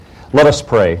Let us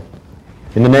pray.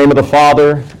 In the name of the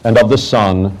Father, and of the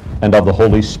Son, and of the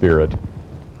Holy Spirit.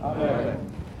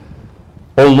 Amen.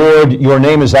 O Lord, your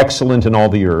name is excellent in all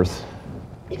the earth,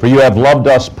 for you have loved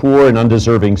us poor and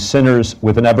undeserving sinners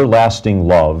with an everlasting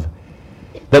love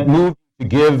that moved you to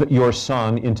give your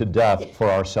Son into death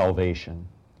for our salvation.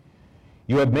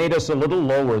 You have made us a little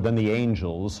lower than the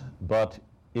angels, but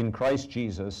in Christ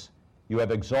Jesus you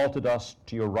have exalted us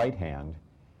to your right hand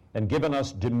and given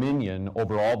us dominion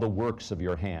over all the works of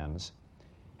your hands,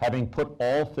 having put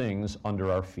all things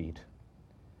under our feet.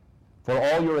 For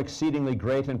all your exceedingly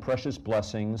great and precious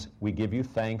blessings, we give you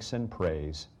thanks and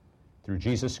praise. Through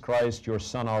Jesus Christ, your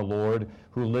Son, our Lord,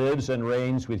 who lives and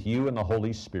reigns with you in the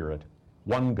Holy Spirit,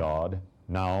 one God,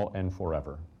 now and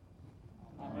forever.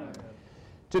 Amen.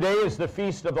 Today is the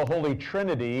Feast of the Holy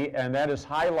Trinity, and that is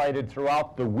highlighted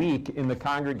throughout the week in the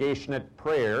Congregationate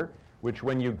Prayer, which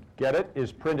when you get it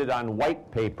is printed on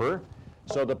white paper.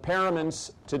 So the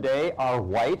paraments today are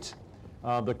white,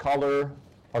 the color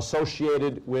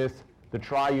associated with the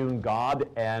triune God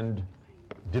and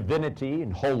divinity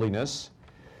and holiness.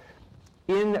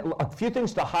 In a few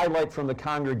things to highlight from the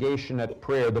Congregationate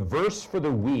Prayer, the verse for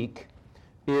the week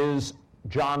is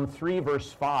John 3,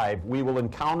 verse 5. We will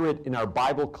encounter it in our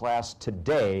Bible class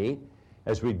today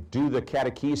as we do the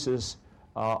catechesis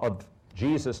of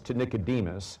Jesus to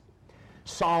Nicodemus.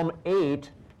 Psalm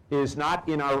 8 is not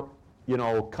in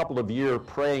our couple of year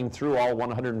praying through all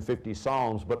 150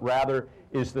 Psalms, but rather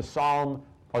is the psalm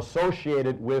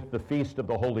associated with the Feast of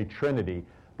the Holy Trinity.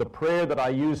 The prayer that I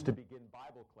use to begin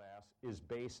Bible class is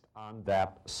based on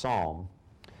that psalm.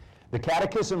 The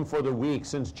catechism for the week,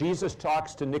 since Jesus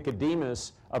talks to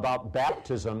Nicodemus about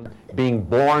baptism being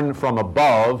born from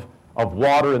above of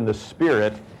water and the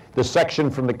Spirit, the section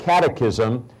from the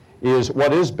catechism is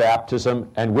what is baptism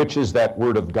and which is that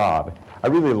word of God. I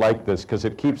really like this because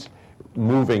it keeps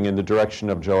moving in the direction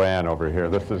of Joanne over here.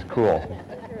 This is cool.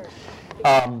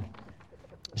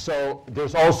 So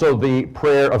there's also the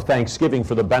prayer of thanksgiving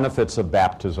for the benefits of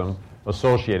baptism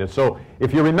associated. So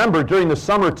if you remember, during the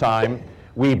summertime,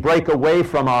 we break away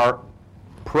from our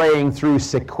praying through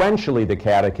sequentially the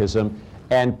catechism,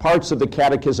 and parts of the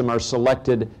catechism are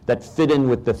selected that fit in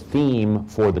with the theme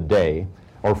for the day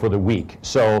or for the week.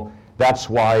 So that's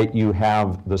why you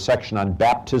have the section on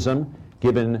baptism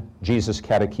given Jesus'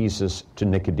 catechesis to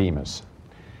Nicodemus.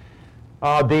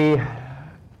 The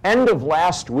end of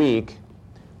last week,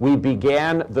 we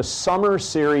began the summer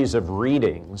series of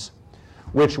readings,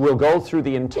 which will go through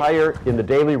in the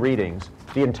daily readings,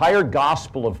 the entire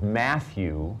Gospel of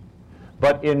Matthew,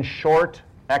 but in short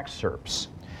excerpts.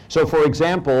 So, for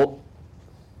example,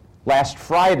 last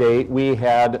Friday, we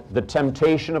had the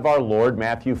temptation of our Lord,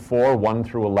 Matthew 4, 1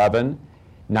 through 11.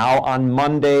 Now on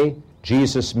Monday,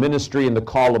 Jesus' ministry and the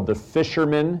call of the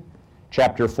fishermen,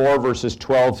 chapter 4, verses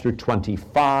 12 through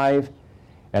 25.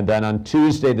 And then on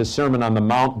Tuesday, the Sermon on the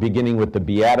Mount, beginning with the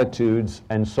Beatitudes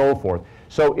and so forth.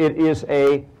 So it is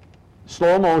a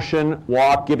slow motion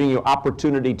walk, giving you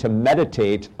opportunity to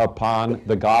meditate upon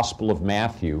the Gospel of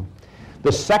Matthew.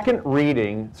 The second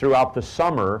reading throughout the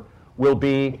summer will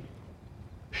be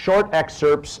short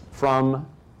excerpts from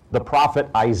the prophet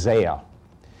Isaiah.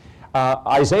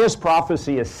 Isaiah's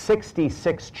prophecy is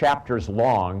 66 chapters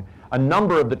long. A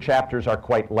number of the chapters are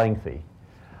quite lengthy.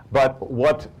 But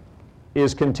what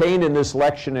is contained in this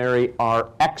lectionary are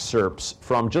excerpts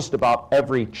from just about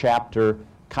every chapter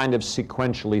kind of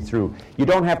sequentially through. You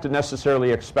don't have to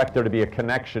necessarily expect there to be a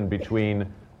connection between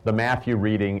the Matthew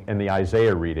reading and the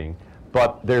Isaiah reading,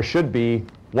 but there should be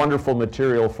wonderful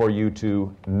material for you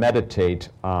to meditate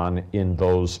on in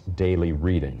those daily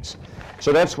readings.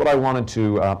 So that's what I wanted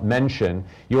to mention.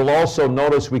 You'll also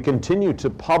notice we continue to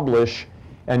publish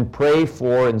and pray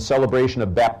for in celebration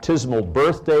of baptismal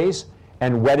birthdays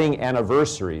and wedding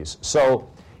anniversaries. So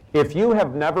if you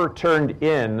have never turned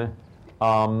in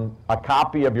a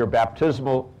copy of your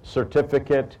baptismal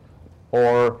certificate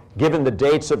or given the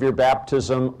dates of your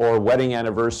baptism or wedding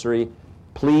anniversary,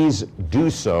 please do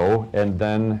so, and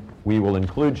then we will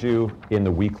include you in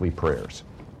the weekly prayers.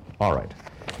 All right.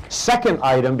 Second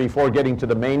item before getting to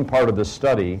the main part of the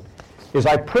study is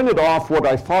I printed off what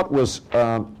I thought was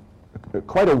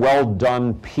quite a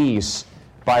well-done piece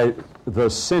by the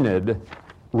Synod,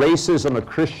 Racism, a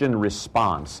Christian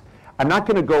Response. I'm not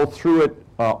going to go through it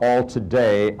all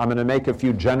today. I'm going to make a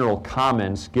few general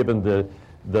comments given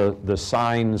the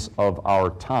signs of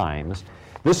our times.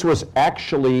 This was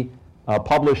actually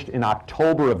published in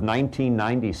October of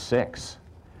 1996,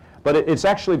 but it's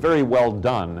actually very well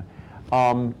done.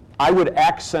 I would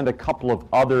accent a couple of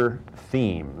other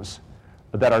themes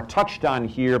that are touched on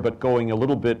here, but going a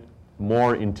little bit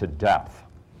more into depth.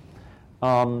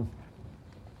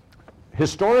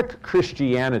 historic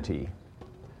Christianity,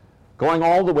 going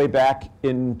all the way back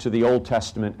into the Old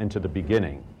Testament and to the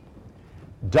beginning,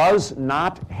 does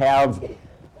not have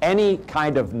any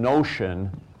kind of notion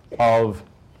of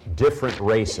different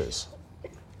races.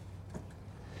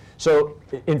 So,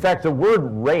 in fact, the word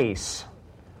race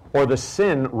or the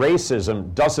sin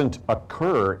racism doesn't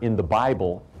occur in the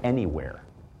Bible anywhere.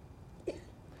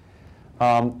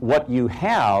 What you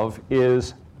have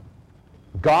is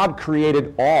God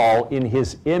created all in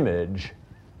His image,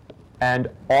 and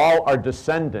all are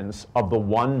descendants of the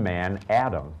one man,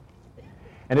 Adam.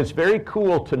 And it's very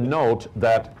cool to note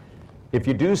that if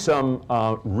you do some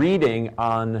reading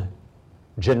on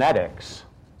genetics,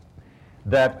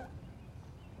 that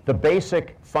the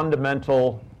basic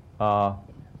fundamental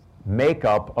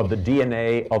makeup of the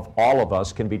DNA of all of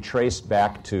us can be traced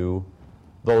back to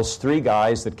those three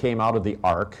guys that came out of the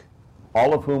ark,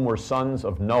 all of whom were sons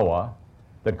of Noah,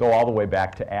 that go all the way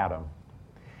back to Adam.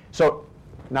 So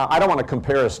now I don't want to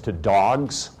compare us to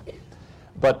dogs,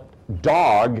 but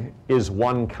dog is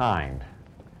one kind.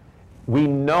 We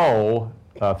know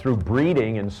through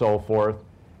breeding and so forth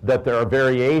that there are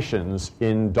variations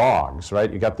in dogs,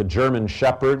 right? You got the German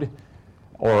Shepherd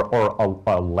or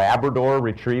a Labrador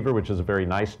Retriever, which is a very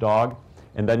nice dog,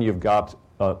 and then you've got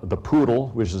the Poodle,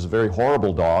 which is a very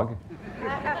horrible dog.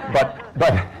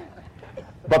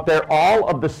 But they're all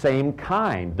of the same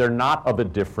kind. They're not of a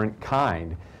different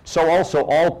kind. So also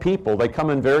all people, they come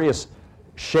in various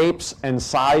shapes and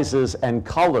sizes and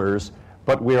colors,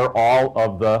 but we are all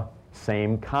of the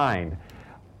same kind.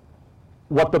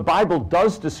 What the Bible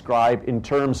does describe in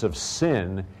terms of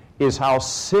sin is how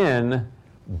sin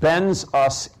bends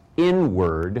us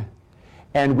inward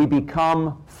and we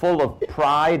become full of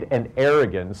pride and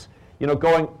arrogance,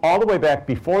 going all the way back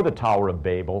before the Tower of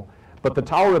Babel. But the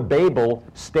Tower of Babel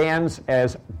stands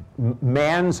as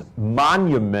man's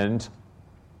monument,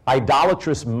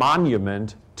 idolatrous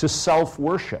monument to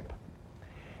self-worship.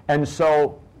 And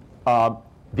so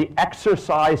the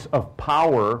exercise of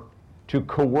power to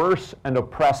coerce and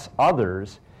oppress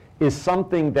others is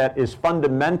something that is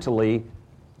fundamentally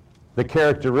the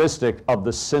characteristic of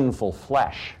the sinful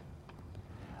flesh.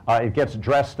 It gets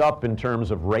dressed up in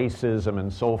terms of racism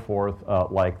and so forth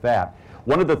like that.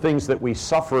 One of the things that we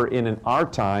suffer in our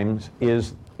times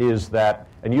is that,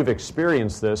 and you've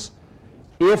experienced this,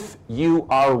 if you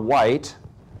are white,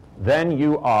 then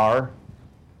you are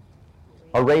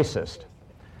a racist.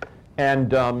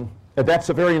 And that's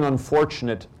a very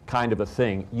unfortunate kind of a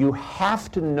thing. You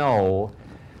have to know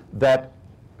that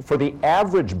for the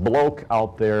average bloke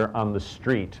out there on the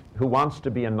street who wants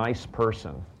to be a nice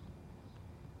person,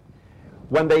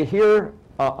 when they hear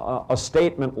a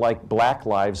statement like Black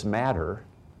Lives Matter,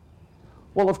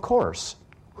 well, of course,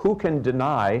 who can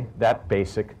deny that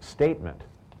basic statement?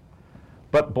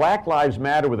 But Black Lives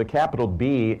Matter with a capital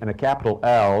B and a capital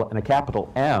L and a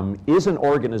capital M is an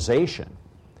organization.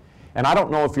 And I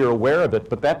don't know if you're aware of it,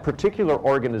 but that particular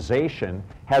organization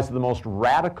has the most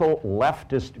radical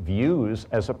leftist views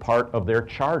as a part of their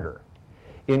charter,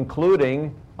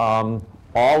 including all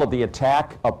of the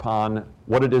attack upon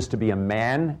what it is to be a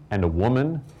man and a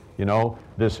woman,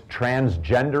 this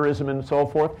transgenderism and so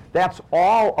forth. That's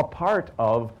all a part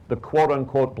of the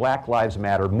quote-unquote Black Lives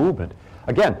Matter movement.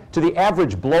 Again, to the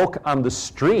average bloke on the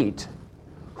street,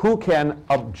 who can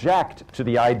object to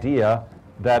the idea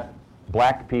that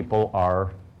black people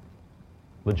are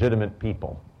legitimate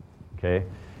people? Okay,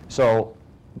 so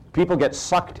people get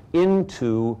sucked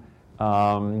into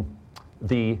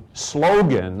the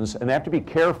slogans, and they have to be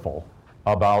careful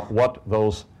about what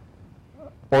those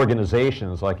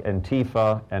organizations like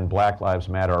Antifa and Black Lives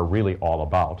Matter are really all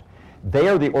about. They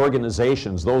are the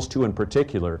organizations, those two in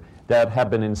particular, that have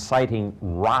been inciting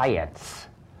riots,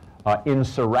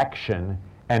 insurrection,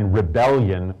 and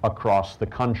rebellion across the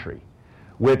country,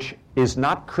 which is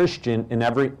not Christian in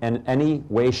any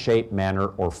way, shape, manner,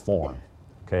 or form.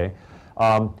 Okay?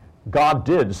 God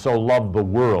did so love the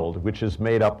world, which is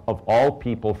made up of all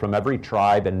people from every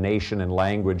tribe and nation and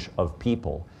language of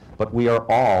people. But we are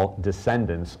all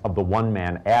descendants of the one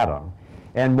man, Adam.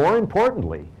 And more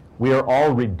importantly, we are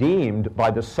all redeemed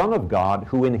by the Son of God,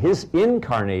 who in his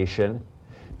incarnation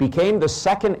became the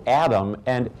second Adam,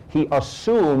 and he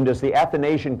assumed, as the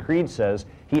Athanasian Creed says,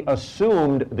 he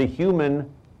assumed the human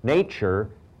nature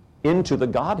into the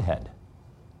Godhead.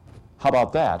 How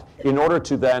about that? In order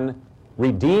to then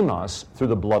redeem us through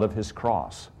the blood of his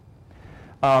cross.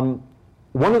 One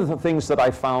of the things that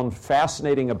I found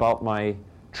fascinating about my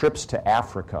trips to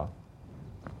Africa,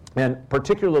 and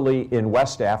particularly in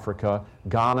West Africa,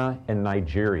 Ghana, and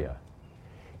Nigeria,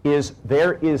 is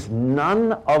there is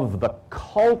none of the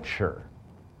culture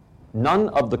none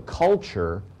of the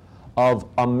culture of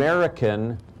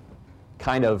American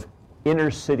kind of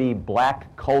inner city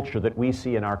black culture that we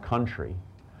see in our country,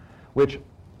 which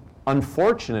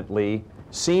unfortunately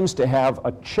seems to have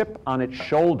a chip on its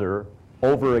shoulder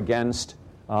over against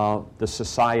the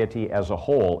society as a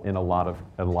whole in a lot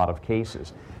of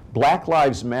cases. Black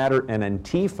Lives Matter and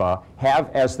Antifa have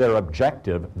as their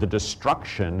objective the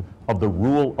destruction of the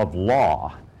rule of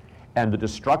law and the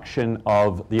destruction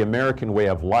of the American way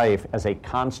of life as a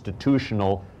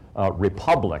constitutional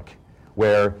republic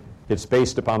where it's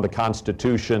based upon the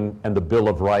Constitution and the Bill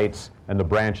of Rights and the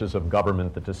branches of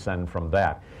government that descend from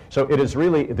that. So it is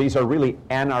really, these are really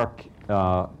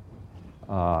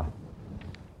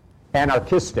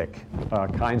anarchistic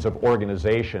kinds of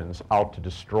organizations out to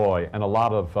destroy, and a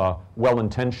lot of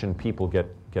well-intentioned people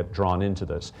get drawn into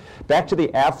this. Back to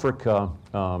the Africa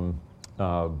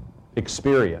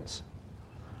experience.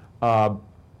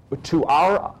 To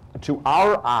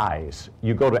our eyes,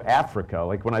 you go to Africa,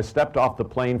 like when I stepped off the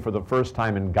plane for the first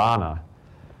time in Ghana,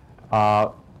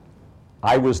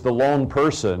 I was the lone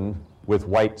person with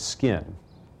white skin,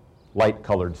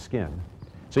 light-colored skin.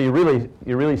 So you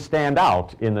really stand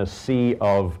out in the sea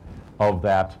of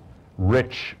that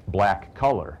rich black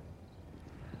color.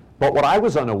 But what I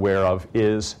was unaware of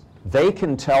is they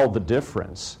can tell the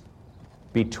difference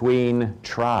between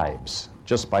tribes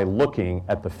just by looking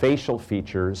at the facial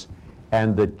features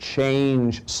and the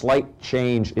slight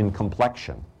change in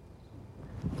complexion.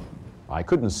 I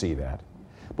couldn't see that.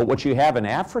 But what you have in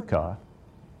Africa,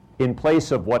 in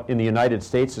place of what in the United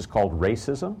States is called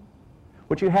racism,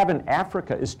 what you have in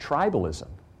Africa is tribalism.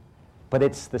 But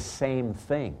it's the same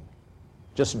thing,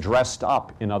 just dressed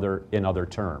up in other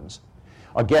terms.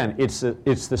 Again, it's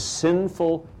the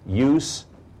sinful use,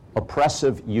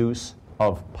 oppressive use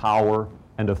of power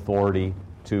and authority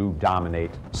to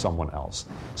dominate someone else.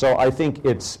 So I think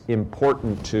it's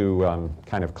important to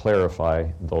kind of clarify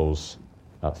those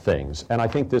things. And I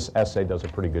think this essay does a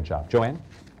pretty good job. Joanne?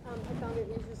 I found it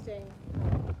interesting.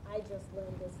 I just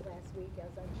learned this last week, as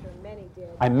I'm sure many did.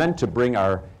 I meant to bring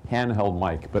our handheld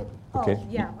mic, but okay. Oh,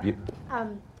 yeah.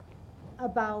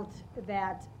 About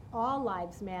that all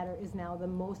lives matter is now the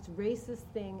most racist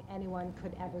thing anyone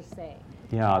could ever say.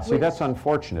 Yeah, see, that's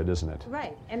unfortunate, isn't it?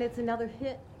 Right, and it's another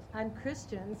hit on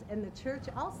Christians and the church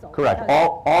also. Correct.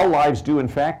 All lives do in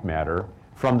fact matter,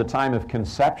 from the time of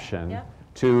conception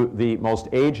to the most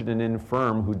aged and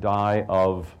infirm who die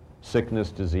of sickness,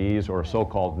 disease, or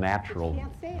so-called natural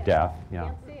death. Yeah.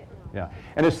 Can't say it now. Yeah.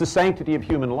 And it's the sanctity of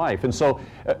human life. And so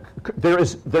there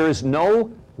is no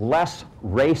less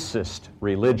racist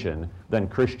religion than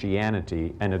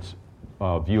Christianity and its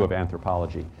view of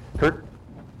anthropology. Kurt?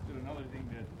 Another thing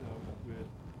that with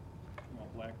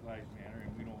Black Lives Matter,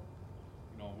 and we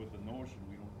don't, with the notion,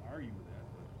 we don't argue with that,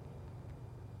 but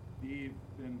they've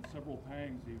been several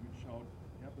times they've shout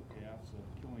epitaphs of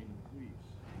killing the police.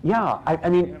 Yeah, I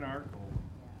mean... Anarcho,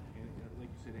 like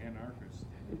you said, anarchist.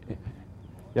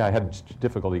 Yeah, I had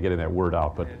difficulty getting that word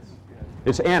out, but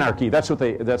it's anarchy. That's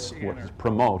what's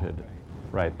promoted,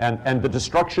 right? And the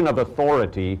destruction of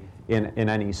authority in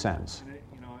any sense.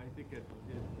 And I think it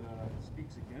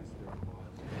speaks against their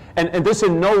cause. And this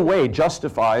in no way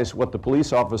justifies what the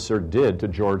police officer did to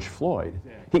George Floyd.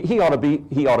 He ought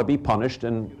to be punished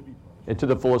and to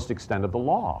the fullest extent of the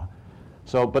law.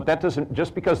 So, but that doesn't,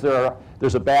 just because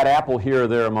there's a bad apple here or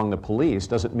there among the police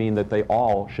doesn't mean that they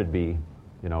all should be,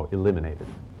 eliminated.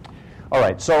 All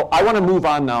right, so I want to move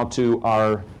on now to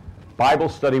our Bible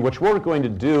study, which we're going to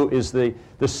do is the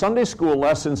Sunday school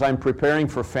lessons I'm preparing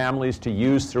for families to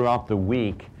use throughout the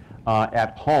week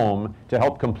at home to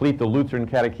help complete the Lutheran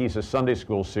Catechesis Sunday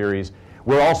School series.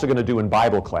 We're also going to do in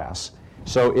Bible class.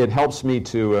 So it helps me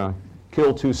to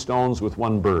kill two stones with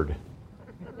one bird.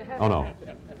 Oh no,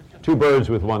 two birds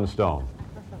with one stone.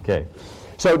 Okay,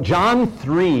 so John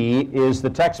 3 is the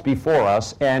text before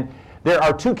us, and there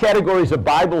are two categories of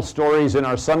Bible stories in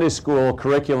our Sunday school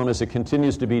curriculum as it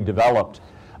continues to be developed.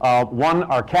 One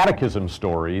are catechism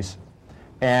stories,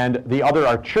 and the other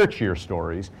are church year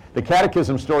stories. The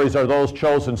catechism stories are those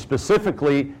chosen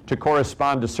specifically to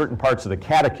correspond to certain parts of the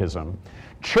catechism.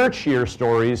 Church year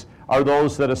stories are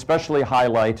those that especially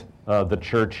highlight the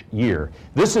church year.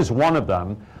 This is one of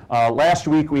them. Last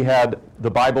week we had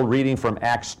the Bible reading from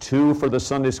Acts 2 for the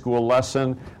Sunday school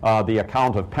lesson, the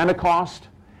account of Pentecost.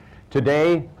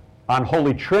 Today, on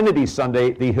Holy Trinity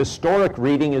Sunday, the historic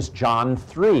reading is John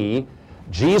 3,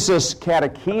 Jesus'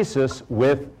 catechesis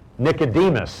with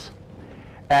Nicodemus.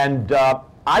 And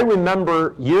I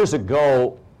remember years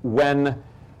ago when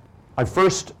I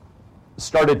first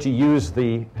started to use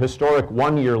the historic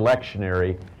one-year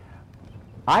lectionary,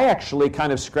 I actually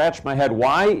kind of scratched my head.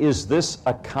 Why is this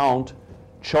account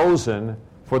chosen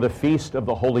for the Feast of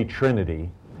the Holy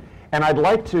Trinity? And I'd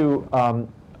like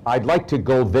to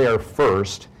go there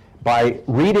first by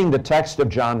reading the text of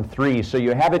John 3, so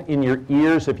you have it in your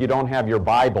ears if you don't have your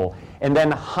Bible, and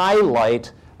then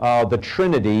highlight the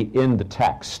Trinity in the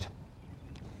text.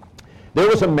 There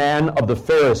was a man of the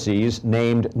Pharisees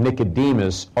named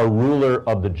Nicodemus, a ruler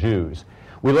of the Jews.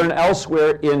 We learn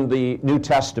elsewhere in the New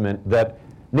Testament that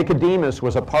Nicodemus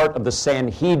was a part of the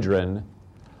Sanhedrin,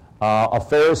 a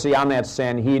Pharisee on that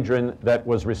Sanhedrin that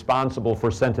was responsible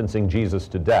for sentencing Jesus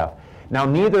to death.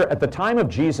 Now, at the time of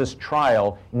Jesus'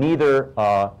 trial, neither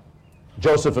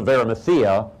Joseph of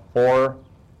Arimathea or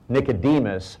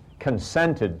Nicodemus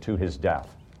consented to his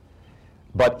death.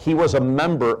 But he was a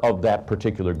member of that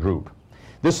particular group.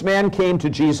 This man came to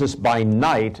Jesus by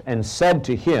night and said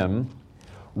to him,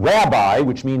 "Rabbi,"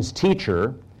 which means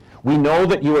teacher, "we know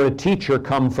that you are a teacher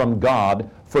come from God,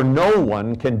 for no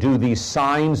one can do these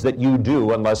signs that you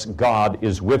do unless God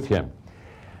is with him."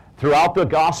 Throughout the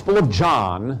Gospel of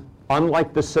John,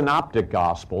 unlike the Synoptic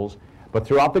Gospels, but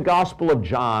throughout the Gospel of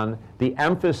John, the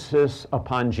emphasis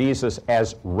upon Jesus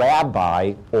as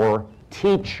rabbi or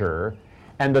teacher,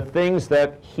 and the things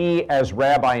that he as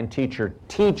rabbi and teacher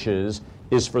teaches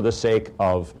is for the sake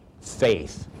of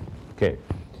faith. Okay.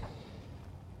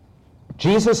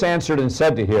 Jesus answered and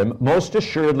said to him, "Most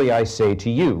assuredly I say to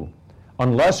you,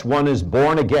 unless one is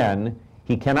born again,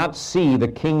 he cannot see the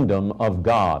kingdom of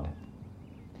God."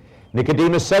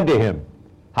 Nicodemus said to him,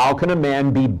 "How can a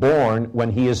man be born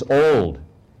when he is old?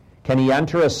 Can he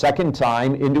enter a second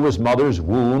time into his mother's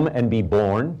womb and be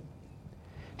born?"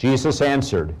 Jesus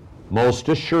answered, "Most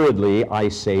assuredly I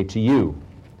say to you,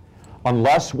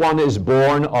 unless one is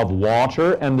born of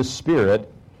water and the Spirit,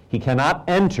 he cannot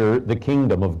enter the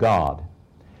kingdom of God.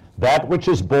 That which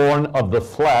is born of the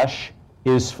flesh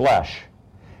is flesh,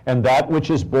 and that which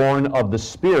is born of the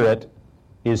Spirit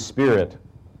is spirit.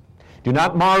 Do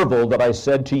not marvel that I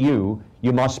said to you,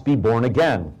 you must be born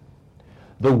again.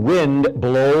 The wind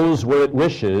blows where it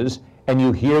wishes, and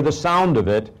you hear the sound of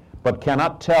it, but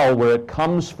cannot tell where it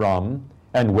comes from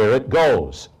and where it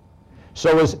goes.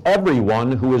 So is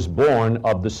everyone who is born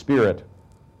of the Spirit."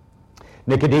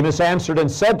 Nicodemus answered and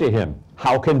said to him,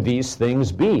 "How can these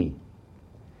things be?"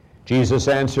 Jesus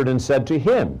answered and said to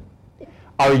him,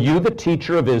 "Are you the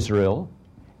teacher of Israel,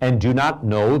 and do not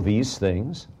know these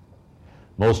things?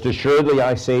 Most assuredly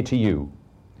I say to you,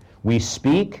 we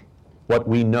speak what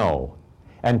we know,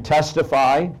 and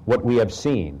testify what we have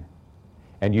seen,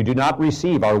 and you do not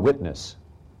receive our witness.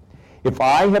 If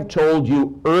I have told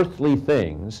you earthly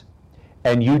things,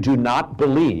 and you do not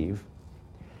believe,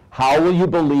 how will you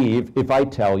believe if I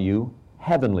tell you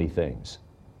heavenly things?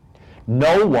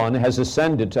 No one has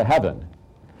ascended to heaven,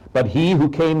 but he who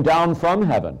came down from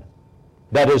heaven,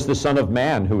 that is the Son of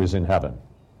Man who is in heaven.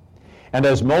 And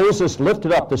as Moses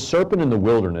lifted up the serpent in the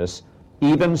wilderness,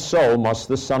 even so must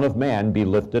the Son of Man be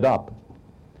lifted up,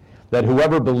 that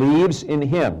whoever believes in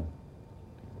him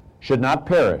should not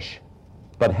perish,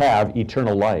 but have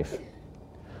eternal life.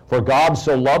 For God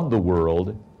so loved the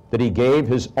world that he gave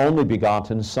his only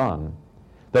begotten Son,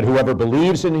 that whoever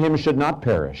believes in him should not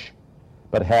perish,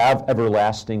 but have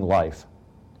everlasting life.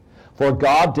 For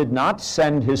God did not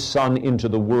send his Son into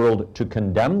the world to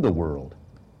condemn the world,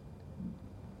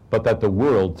 but that the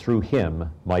world through him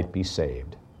might be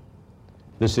saved."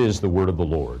 This is the word of the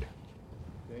Lord.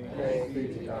 Thanks be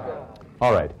to God.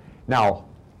 All right. Now,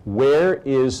 where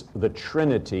is the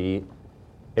Trinity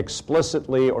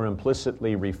explicitly or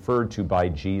implicitly referred to by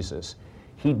Jesus?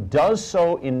 He does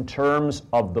so in terms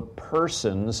of the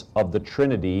persons of the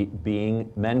Trinity being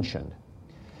mentioned.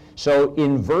 So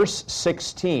in verse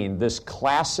 16, this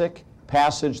classic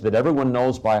passage that everyone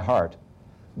knows by heart,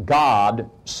 God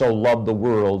so loved the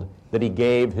world that he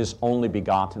gave his only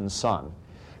begotten Son.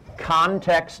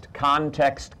 Context,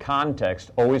 context,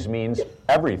 context always means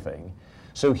everything.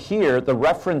 So here, the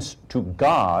reference to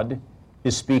God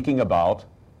is speaking about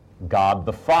God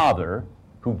the Father,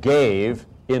 who gave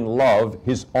in love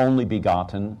his only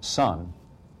begotten Son.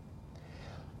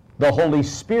 The Holy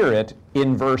Spirit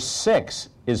in verse 6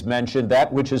 is mentioned,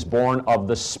 that which is born of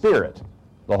the Spirit.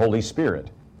 The Holy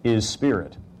Spirit is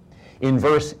Spirit. In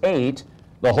verse 8,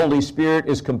 the Holy Spirit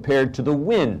is compared to the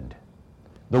wind.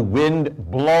 The wind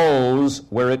blows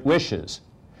where it wishes.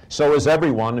 So is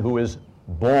everyone who is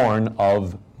born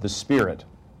of the Spirit.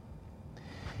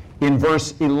 In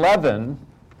verse 11,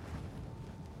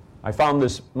 I found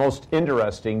this most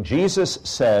interesting. Jesus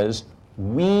says,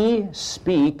 "We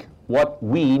speak what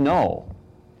we know,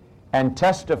 and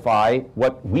testify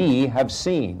what we have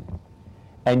seen,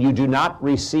 and you do not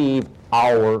receive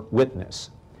our witness."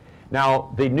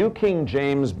 Now, the New King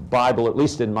James Bible, at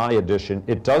least in my edition,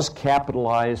 it does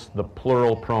capitalize the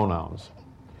plural pronouns.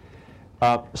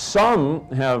 Some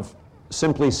have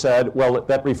simply said, well,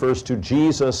 that refers to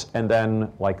Jesus and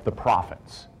then like the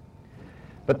prophets.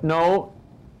 But no,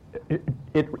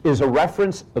 it is a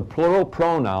reference, a plural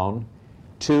pronoun,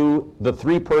 to the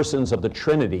three persons of the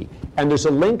Trinity. And there's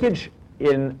a linkage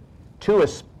in two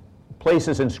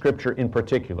places in Scripture in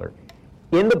particular.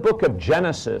 In the book of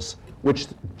Genesis, which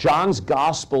John's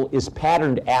Gospel is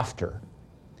patterned after,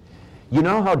 you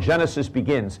know how Genesis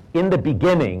begins. In the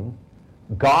beginning,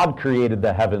 God created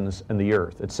the heavens and the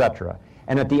earth, etc.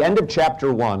 And at the end of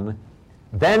chapter 1,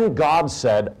 then God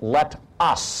said, let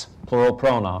us, plural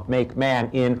pronoun, make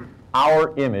man in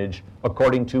our image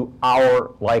according to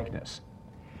our likeness.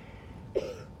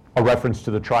 A reference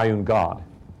to the triune God.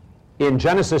 In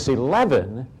Genesis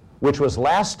 11, which was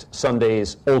last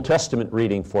Sunday's Old Testament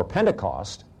reading for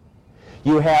Pentecost,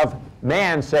 you have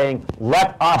man saying,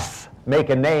 let us make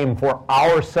a name for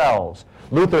ourselves.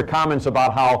 Luther comments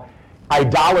about how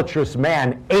idolatrous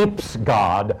man apes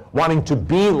God, wanting to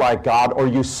be like God or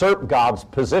usurp God's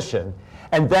position.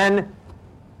 And then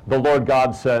the Lord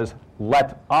God says,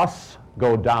 let us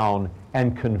go down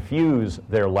and confuse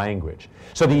their language.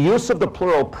 So the use of the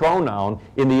plural pronoun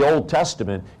in the Old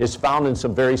Testament is found in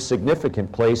some very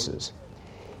significant places.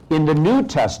 In the New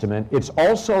Testament, it's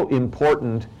also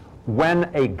important when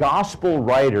a gospel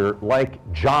writer like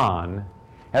John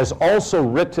has also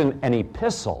written an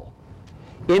epistle.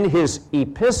 In his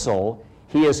epistle,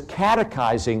 he is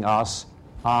catechizing us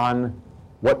on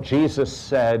what Jesus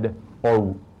said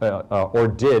or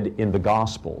did in the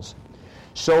Gospels.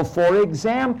 So, for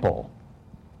example,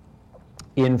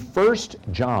 in 1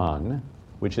 John,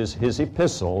 which is his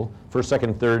epistle, 1st,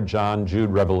 2nd, 3rd John, Jude,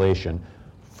 Revelation,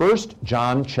 1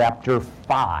 John chapter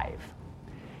 5,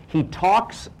 he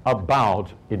talks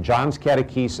about, in John's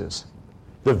catechesis,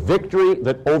 the victory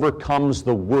that overcomes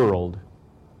the world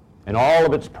and all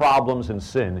of its problems and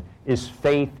sin is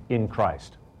faith in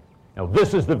Christ. Now,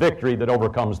 this is the victory that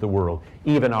overcomes the world,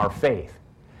 even our faith.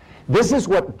 This is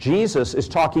what Jesus is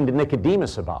talking to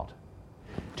Nicodemus about.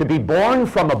 To be born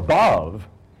from above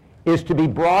is to be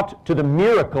brought to the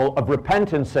miracle of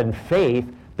repentance and faith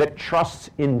that trusts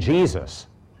in Jesus.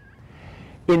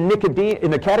 In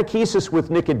the catechesis with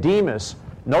Nicodemus,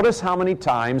 notice how many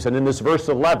times, and in this verse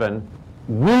 11,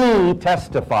 we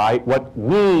testify what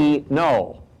we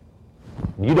know.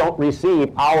 You don't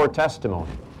receive our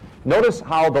testimony. Notice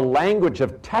how the language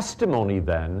of testimony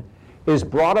then is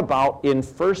brought about in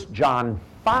 1 John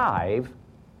 5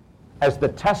 as the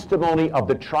testimony of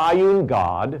the triune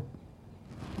God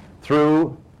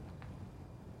through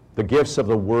the gifts of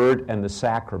the Word and the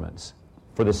sacraments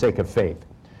for the sake of faith.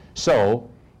 So,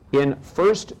 in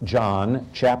 1 John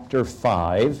chapter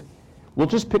 5, we'll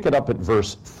just pick it up at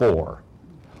verse 4.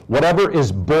 Whatever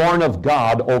is born of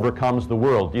God overcomes the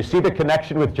world. Do you see the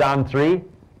connection with John 3?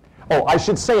 Oh, I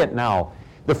should say it now.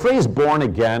 The phrase born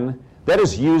again, that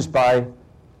is used by,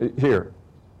 here,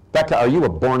 Becca, are you a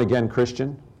born again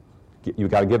Christian? You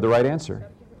got to give the right answer.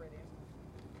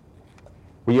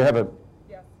 Well, you have a,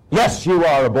 yes, you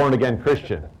are a born again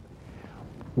Christian.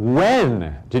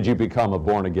 When did you become a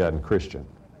born again Christian?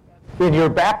 In your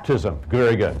baptism.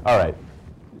 Very good. All right.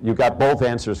 You got both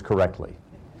answers correctly.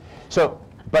 So,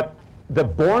 but the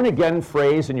born again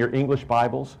phrase in your English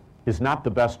Bibles is not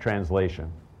the best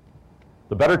translation.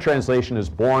 The better translation is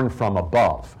born from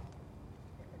above.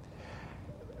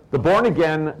 The born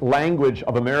again language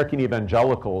of American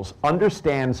evangelicals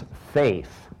understands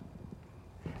faith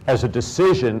as a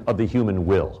decision of the human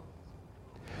will.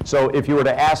 So if you were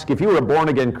to ask, if you were a born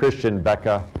again Christian,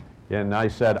 Becca, and I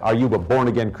said, are you a born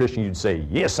again Christian? You'd say,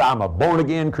 yes, I'm a born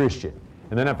again Christian.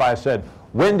 And then if I said,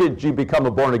 when did you become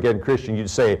a born again Christian? You'd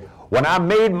say, when I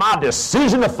made my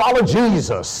decision to follow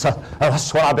Jesus,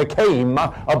 that's when I became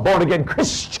a born again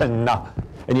Christian.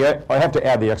 And yet I have to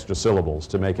add the extra syllables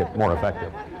to make it more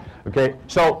effective. Okay,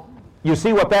 so you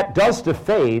see what that does to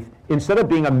faith. Instead of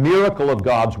being a miracle of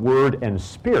God's Word and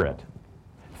Spirit,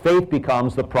 faith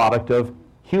becomes the product of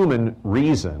human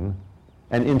reason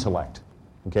and intellect.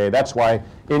 Okay, that's why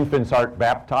infants aren't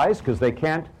baptized, because they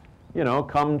can't,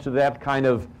 come to that kind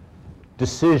of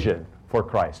decision for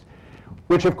Christ.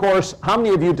 Which, of course, how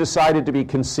many of you decided to be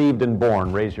conceived and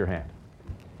born? Raise your hand.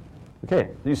 Okay,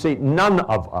 you see, none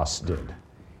of us did.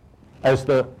 As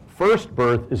the first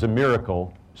birth is a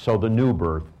miracle, so the new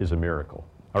birth is a miracle.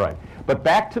 All right, but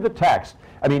back to the text.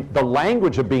 I mean, the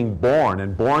language of being born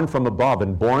and born from above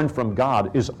and born from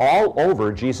God is all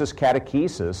over Jesus'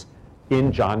 catechesis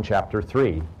in John chapter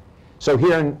 3. So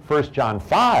here in 1 John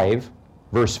 5,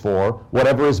 verse 4,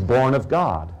 whatever is born of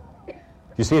God.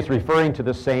 You see, it's referring to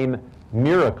the same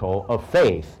miracle of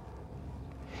faith.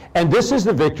 And this is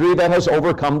the victory that has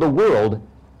overcome the world,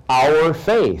 our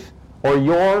faith, or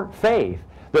your faith,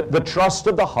 the trust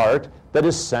of the heart that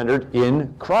is centered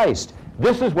in Christ.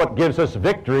 This is what gives us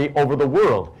victory over the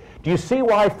world. Do you see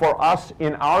why for us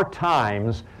in our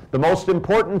times, the most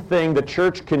important thing the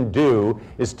church can do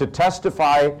is to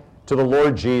testify to the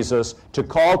Lord Jesus, to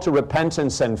call to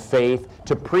repentance and faith,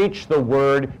 to preach the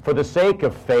word for the sake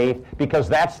of faith, because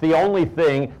that's the only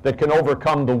thing that can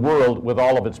overcome the world with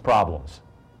all of its problems.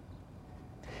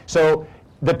 So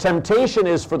the temptation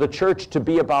is for the church to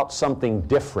be about something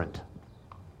different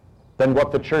than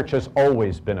what the church has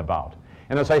always been about.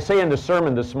 And as I say in the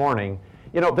sermon this morning,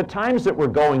 the times that we're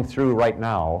going through right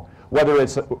now, whether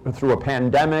it's through a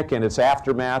pandemic and its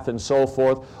aftermath and so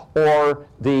forth, or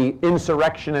the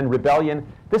insurrection and rebellion,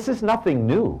 this is nothing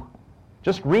new.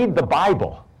 Just read the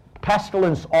Bible.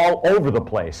 Pestilence all over the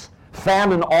place.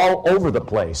 Famine all over the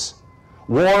place.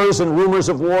 Wars and rumors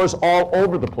of wars all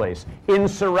over the place.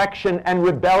 Insurrection and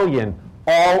rebellion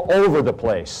all over the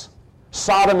place.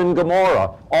 Sodom and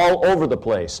Gomorrah all over the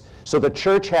place. So the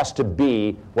church has to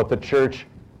be what the church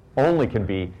only can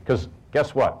be, because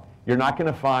guess what? You're not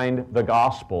going to find the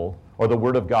gospel or the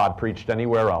word of God preached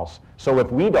anywhere else. So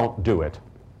if we don't do it,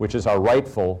 which is our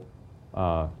rightful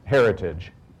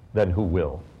heritage, then who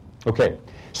will? Okay,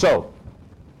 so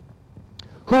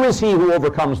who is he who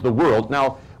overcomes the world?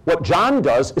 Now, what John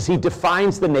does is he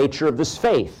defines the nature of this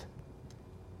faith.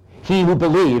 He who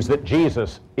believes that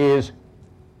Jesus is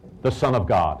the Son of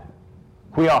God.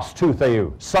 Huios tou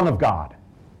theou, Son of God.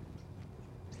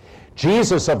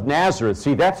 Jesus of Nazareth,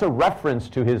 see, that's a reference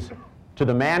to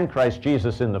the man Christ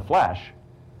Jesus in the flesh,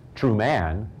 true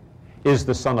man, is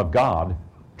the Son of God,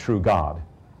 true God.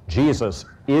 Jesus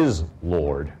is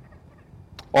Lord.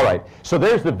 All right, so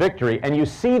there's the victory, and you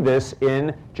see this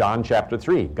in John chapter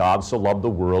 3. God so loved the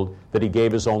world that he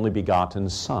gave his only begotten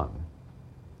Son.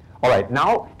 All right,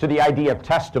 now to the idea of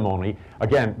testimony.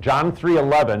 Again, John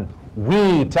 3:11,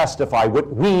 we testify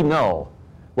what we know.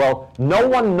 Well, no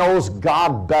one knows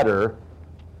God better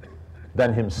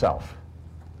than himself.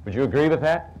 Would you agree with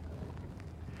that?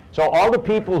 So all the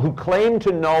people who claim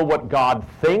to know what God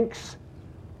thinks,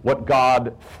 what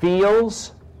God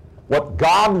feels, what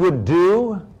God would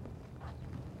do,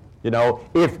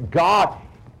 if God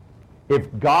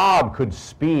could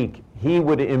speak, he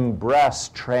would embrace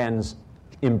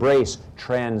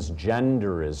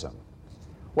transgenderism.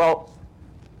 Well,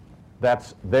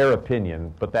 that's their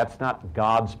opinion, but that's not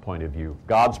God's point of view.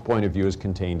 God's point of view is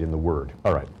contained in the Word.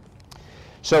 All right.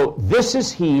 So this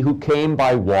is he who came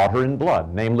by water and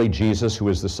blood, namely Jesus, who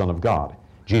is the Son of God,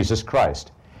 Jesus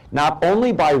Christ. Not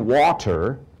only by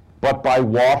water, but by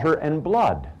water and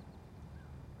blood.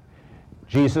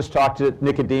 Jesus talked to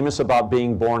Nicodemus about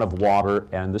being born of water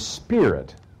and the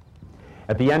Spirit.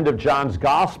 At the end of John's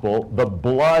Gospel, the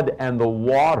blood and the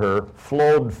water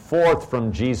flowed forth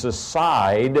from Jesus'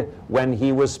 side when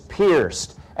he was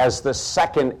pierced as the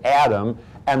second Adam,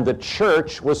 and the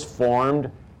church was formed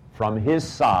from his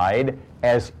side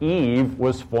as Eve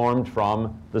was formed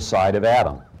from the side of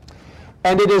Adam.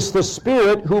 And it is the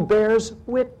Spirit who bears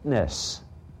witness.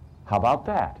 How about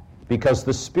that? Because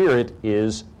the Spirit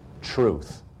is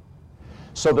truth.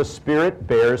 So the Spirit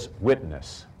bears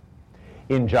witness.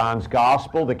 In John's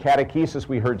Gospel, the catechesis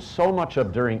we heard so much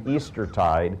of during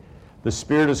Eastertide, the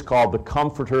Spirit is called the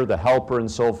Comforter, the Helper, and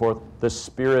so forth, the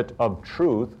Spirit of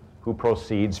truth who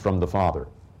proceeds from the Father.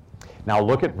 Now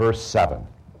look at verse 7.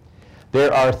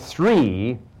 There are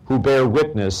three who bear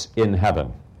witness in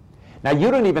heaven. Now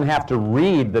you don't even have to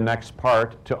read the next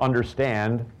part to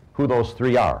understand who those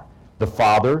three are. The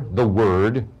Father, the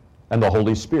Word, and the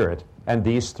Holy Spirit. And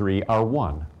these three are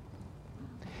one.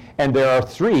 And there are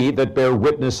three that bear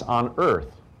witness on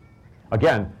earth.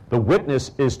 Again, the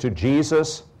witness is to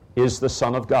Jesus is the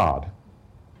Son of God.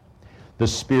 The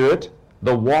Spirit,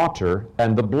 the water,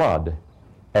 and the blood.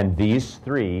 And these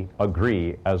three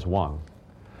agree as one.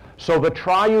 So the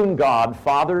triune God,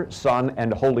 Father, Son,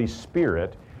 and Holy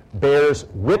Spirit, bears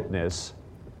witness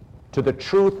to the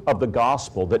truth of the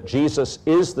gospel that Jesus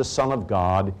is the Son of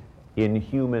God in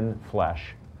human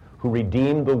flesh, who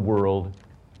redeemed the world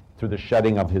through the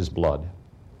shedding of his blood.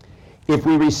 If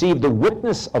we receive the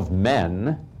witness of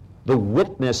men, the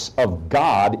witness of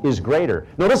God is greater.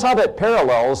 Notice how that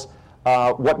parallels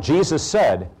what Jesus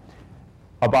said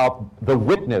about the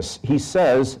witness. He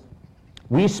says,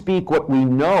 we speak what we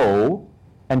know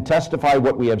and testify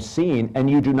what we have seen, and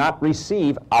you do not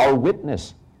receive our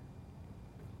witness.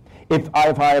 If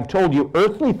I have told you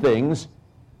earthly things,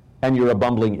 and you're a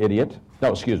bumbling idiot,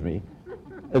 no, excuse me,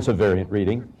 it's a variant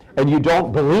reading, and you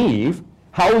don't believe,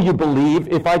 How will you believe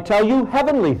if I tell you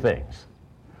heavenly things?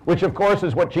 Which, of course,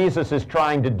 is what Jesus is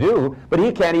trying to do, but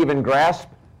he can't even grasp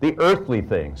the earthly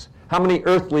things. How many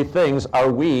earthly things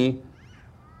are we,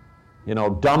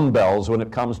 dumbbells when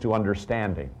it comes to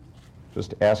understanding?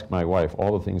 Just ask my wife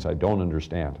all the things I don't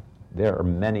understand. There are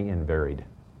many and varied.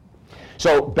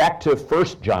 So back to 1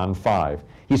 John 5.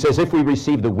 He says, if we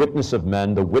receive the witness of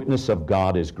men, the witness of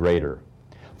God is greater.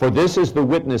 For this is the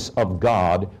witness of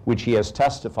God, which he has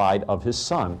testified of his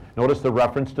Son. Notice the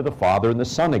reference to the Father and the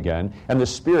Son again, and the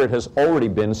Spirit has already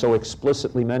been so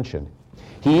explicitly mentioned.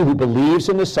 He who believes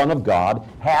in the Son of God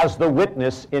has the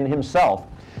witness in himself.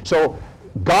 So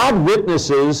God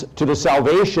witnesses to the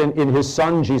salvation in his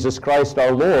Son, Jesus Christ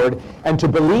our Lord, and to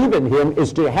believe in him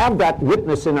is to have that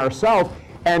witness in ourselves.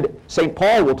 And St.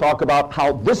 Paul will talk about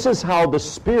how this is how the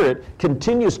Spirit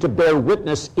continues to bear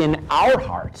witness in our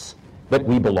hearts that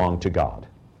we belong to God.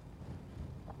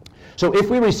 So if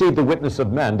we receive the witness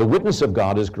of men, the witness of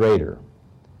God is greater.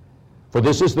 For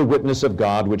this is the witness of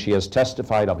God which he has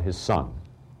testified of his Son.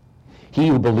 He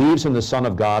who believes in the Son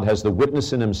of God has the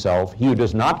witness in himself. He who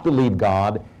does not believe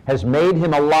God has made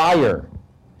him a liar,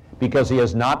 because he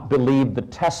has not believed the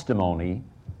testimony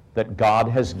that God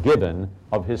has given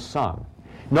of his Son.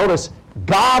 Notice,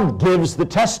 God gives the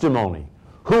testimony.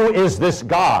 Who is this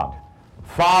God?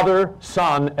 Father,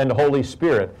 Son, and Holy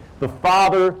Spirit. The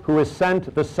Father who has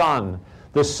sent the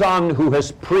Son who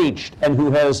has preached and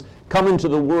who has come into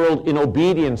the world in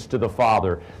obedience to the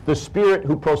Father, the Spirit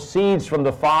who proceeds from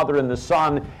the Father and the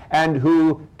Son and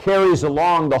who carries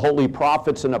along the holy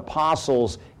prophets and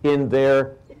apostles in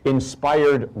their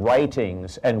inspired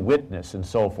writings and witness and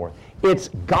so forth. It's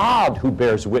God who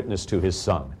bears witness to his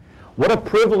Son. What a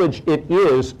privilege it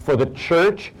is for the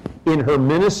church in her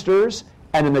ministers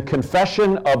and in the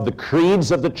confession of the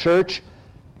creeds of the church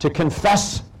to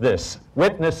confess this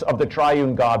witness of the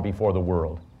triune God before the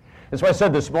world. That's why I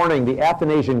said this morning, the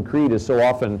Athanasian Creed is so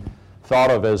often thought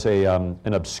of as an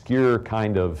obscure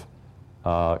kind of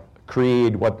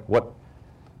creed, what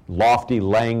lofty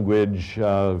language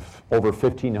of over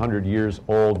 1,500 years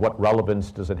old, what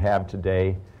relevance does it have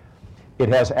today? It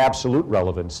has absolute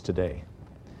relevance today.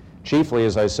 Chiefly,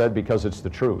 as I said, because it's the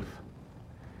truth.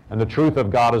 And the truth of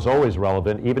God is always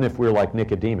relevant, even if we're like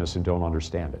Nicodemus and don't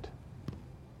understand it.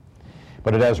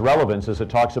 But it has relevance as it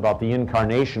talks about the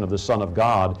incarnation of the Son of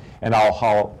God and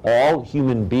how all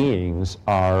human beings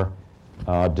are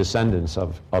descendants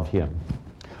of him.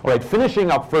 All right, finishing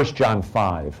up 1 John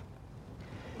 5.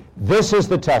 This is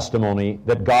the testimony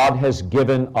that God has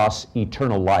given us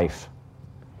eternal life,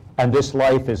 and this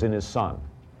life is in his Son.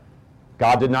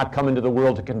 God did not come into the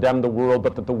world to condemn the world,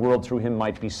 but that the world through him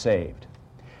might be saved.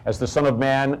 As the Son of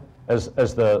Man, as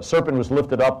the serpent was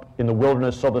lifted up in the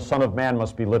wilderness, so the Son of Man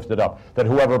must be lifted up, that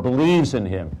whoever believes in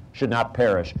him should not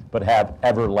perish, but have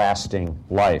everlasting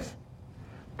life.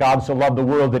 God so loved the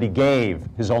world that he gave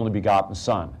his only begotten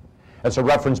Son. That's a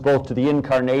reference both to the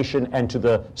incarnation and to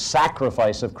the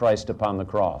sacrifice of Christ upon the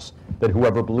cross, that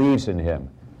whoever believes in him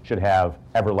should have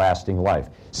everlasting life.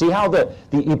 See how the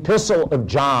epistle of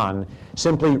John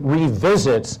simply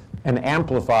revisits and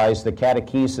amplifies the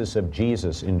catechesis of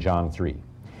Jesus in John 3.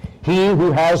 He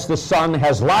who has the Son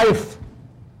has life.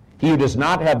 He who does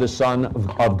not have the Son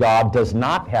of God does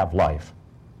not have life.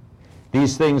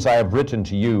 These things I have written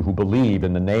to you who believe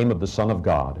in the name of the Son of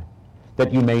God,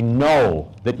 that you may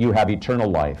know that you have eternal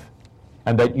life,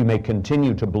 and that you may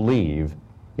continue to believe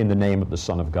in the name of the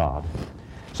Son of God.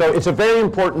 So it's a very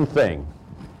important thing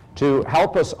to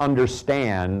help us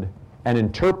understand and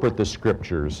interpret the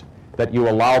Scriptures, that you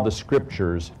allow the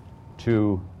Scriptures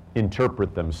to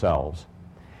interpret themselves.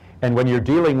 And when you're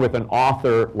dealing with an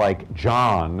author like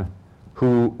John,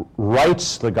 who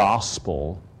writes the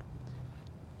gospel,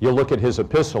 you'll look at his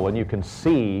epistle and you can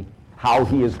see how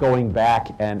he is going back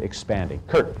and expanding.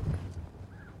 Kurt.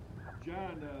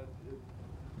 John,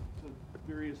 at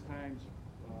various times,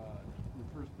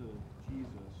 refers to Jesus,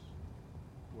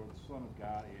 or the Son of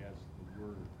God, as the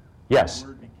Word. Yes. The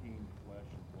Word became flesh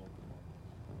and dwelt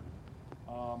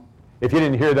among us. If you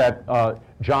didn't hear that,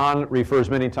 John refers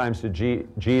many times to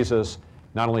Jesus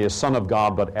not only as Son of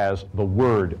God, but as the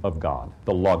Word of God,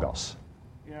 the Logos.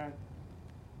 Yeah,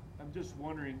 I'm just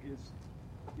wondering, is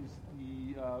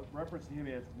the reference to him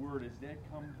as Word, does that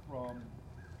come from,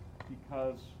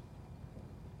 because,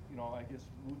 I guess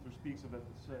Luther speaks of it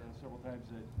several times,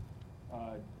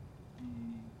 that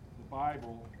the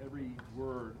Bible, every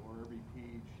word or every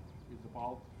page is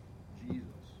about Jesus.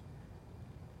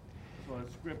 So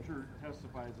as Scripture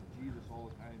testifies of Jesus all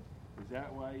the time, is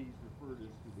that why he's referred as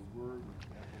to the Word?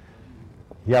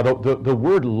 Yeah, the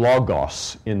word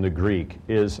logos in the Greek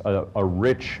is a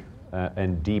rich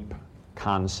and deep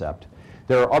concept.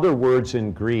 There are other words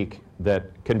in Greek that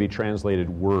can be translated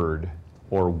word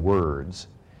or words,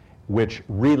 which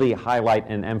really highlight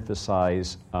and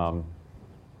emphasize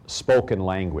spoken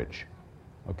language,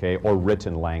 okay, or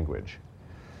written language.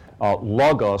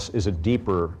 Logos is a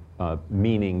deeper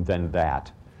meaning than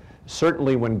that.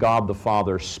 Certainly when God the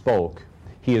Father spoke,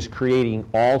 he is creating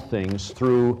all things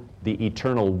through the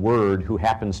eternal Word, who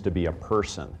happens to be a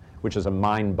person, which is a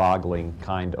mind-boggling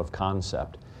kind of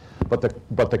concept. But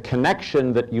the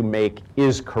connection that you make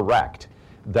is correct,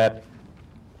 that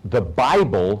the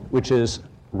Bible, which is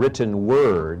written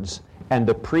words, and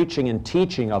the preaching and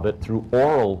teaching of it through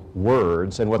oral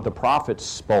words, and what the prophets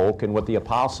spoke and what the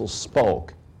apostles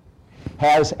spoke,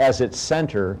 has as its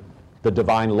center the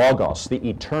divine Logos, the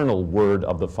eternal Word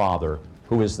of the Father,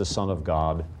 who is the Son of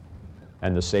God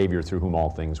and the Savior through whom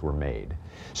all things were made.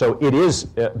 So it is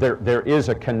there is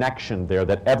a connection there,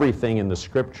 that everything in the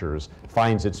Scriptures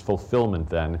finds its fulfillment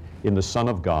then in the Son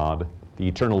of God, the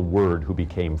eternal Word who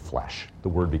became flesh. The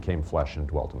Word became flesh and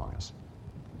dwelt among us.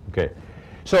 Okay,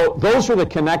 so those are the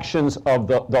connections of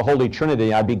the Holy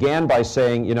Trinity. I began by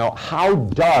saying, how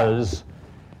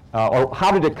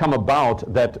did it come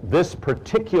about that this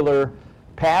particular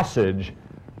passage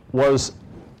was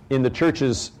in the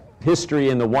church's history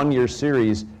in the one-year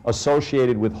series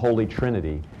associated with Holy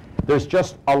Trinity? There's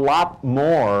just a lot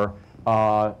more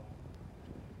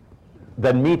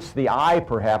than meets the eye,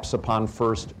 perhaps, upon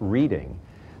first reading.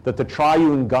 That the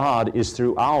triune God is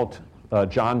throughout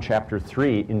John chapter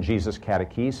 3 in Jesus'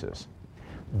 catechesis.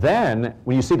 Then,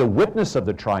 when you see the witness of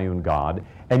the triune God,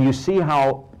 and you see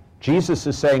how Jesus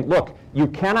is saying, look, you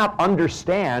cannot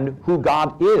understand who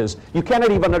God is. You cannot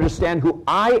even understand who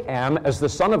I am as the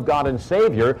Son of God and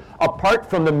Savior apart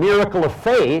from the miracle of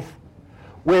faith,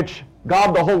 which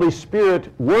God the Holy Spirit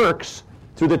works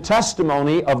through the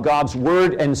testimony of God's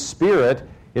Word and Spirit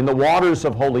in the waters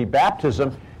of holy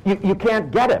baptism. You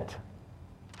can't get it.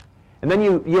 And then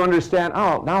you understand,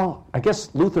 now I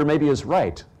guess Luther maybe is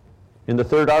right. In the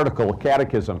third article of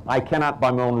Catechism, I cannot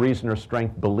by my own reason or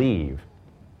strength believe,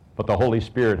 but the Holy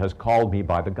Spirit has called me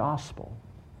by the gospel.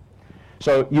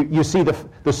 So you see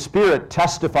the Spirit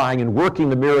testifying and working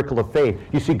the miracle of faith.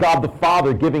 You see God the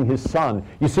Father giving His Son.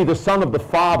 You see the Son of the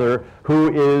Father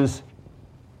who is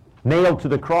nailed to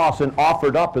the cross and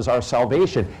offered up as our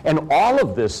salvation. And all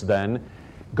of this then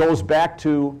goes back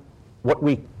to what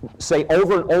we say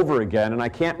over and over again, and I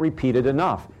can't repeat it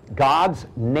enough. God's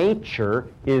nature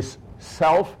is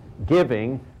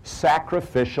self-giving,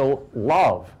 sacrificial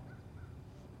love.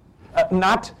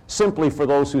 Not simply for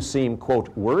those who seem, quote,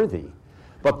 worthy,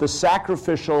 but the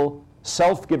sacrificial,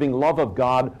 self-giving love of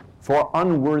God for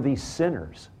unworthy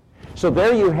sinners. So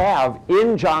there you have,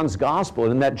 in John's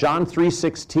Gospel, in that John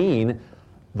 3:16,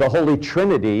 the Holy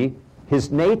Trinity,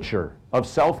 His nature of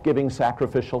self-giving,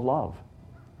 sacrificial love.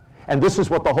 And this is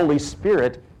what the Holy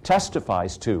Spirit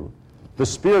testifies to, the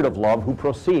Spirit of love who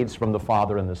proceeds from the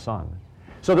Father and the Son.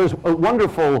 So there's a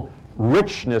wonderful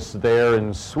richness there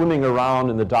in swimming around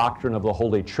in the doctrine of the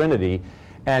Holy Trinity,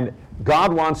 and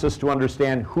God wants us to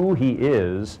understand who He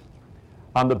is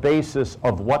on the basis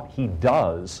of what He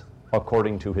does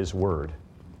according to His Word.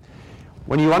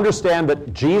 When you understand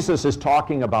that Jesus is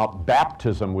talking about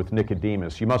baptism with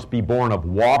Nicodemus, you must be born of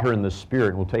water and the Spirit,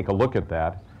 and we'll take a look at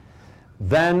that.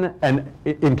 Then, and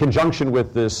in conjunction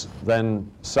with this then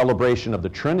celebration of the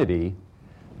Trinity,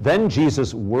 then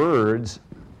Jesus' words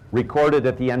recorded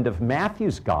at the end of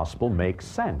Matthew's Gospel make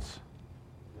sense.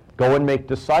 Go and make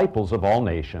disciples of all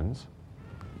nations,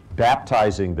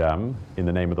 baptizing them in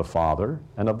the name of the Father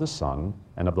and of the Son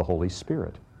and of the Holy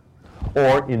Spirit.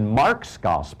 Or in Mark's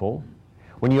Gospel,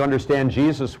 when you understand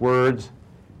Jesus' words,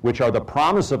 which are the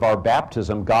promise of our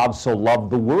baptism, God so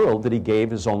loved the world that He gave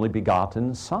His only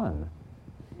begotten Son,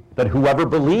 that whoever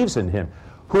believes in Him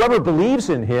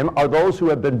are those who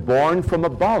have been born from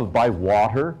above by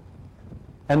water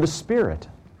and the Spirit.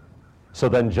 So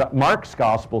then Mark's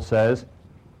Gospel says,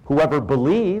 whoever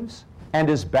believes and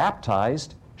is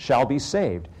baptized shall be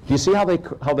saved. Do you see how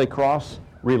they cross,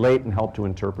 relate, and help to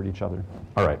interpret each other?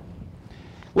 All right.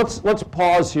 Let's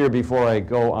pause here before I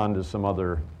go on to some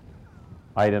other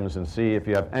items and see if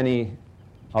you have any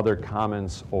other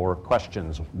comments or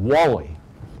questions. Wally.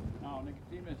 Now,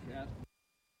 Nicodemus asked,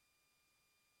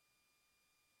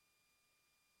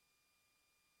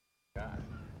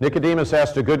 Nicodemus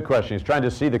asked a good question. He's trying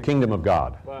to see the kingdom of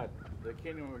God. But the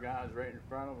kingdom of God is right in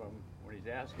front of him when he's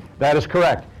asking. That is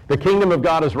correct. The kingdom of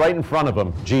God is right in front of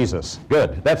him, Jesus.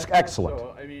 Good. That's excellent.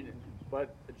 So,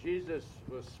 but Jesus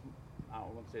was, I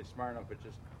won't say smart enough, but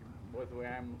just with the way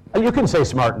I'm... You can say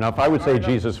smart enough. I would say Smart enough.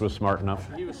 Jesus was smart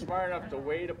enough. He was smart enough to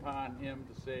wait upon him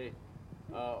to say,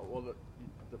 well,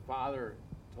 the Father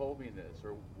told me this,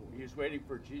 or he was waiting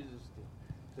for Jesus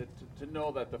to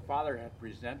know that the Father had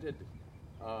presented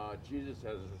Jesus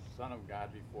as the Son of God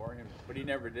before him, but he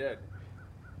never did.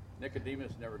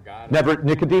 Nicodemus never got it.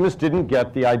 Nicodemus didn't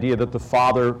get the idea that the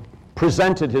Father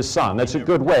presented his Son. That's a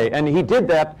good way. And he did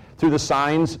that through the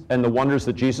signs and the wonders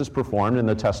that Jesus performed and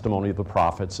the testimony of the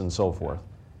prophets and so forth.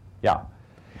 Yeah.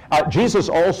 Jesus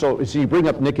also, so you bring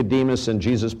up Nicodemus and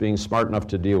Jesus being smart enough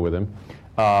to deal with him.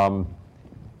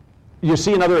 You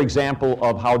see another example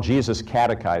of how Jesus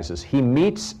catechizes. He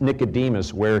meets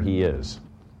Nicodemus where he is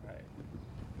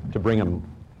to bring him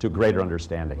to greater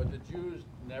understanding. But the Jews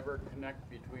never connect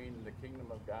between the kingdom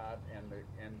of God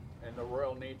and the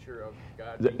royal nature of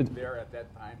God being there at that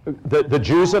time. The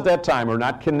Jews at that time are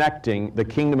not connecting the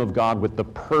kingdom of God with the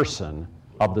person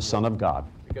of the Son of God.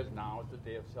 Because now is the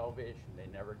day of salvation. They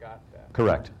never got that.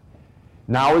 Correct.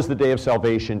 Now is the day of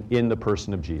salvation in the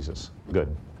person of Jesus.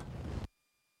 Good.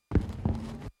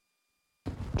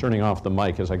 Turning off the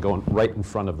mic as I go right in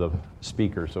front of the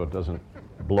speaker so it doesn't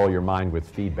blow your mind with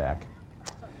feedback.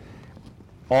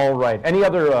 All right. Any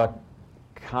other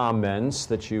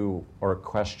comments or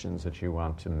questions that you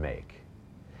want to make?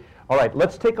 All right.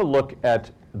 Let's take a look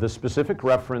at the specific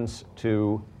reference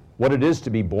to what it is to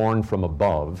be born from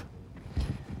above.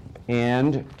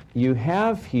 And you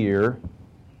have here,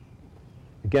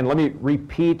 again, let me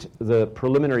repeat the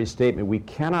preliminary statement. We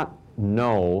cannot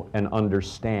know and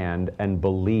understand and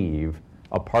believe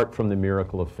apart from the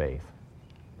miracle of faith.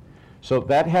 So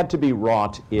that had to be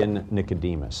wrought in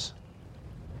Nicodemus.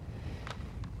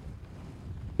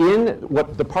 In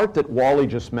what the part that Wally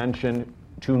just mentioned,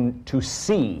 to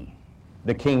see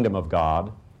the kingdom of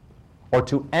God or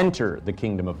to enter the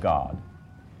kingdom of God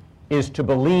is to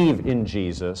believe in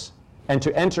Jesus and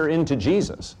to enter into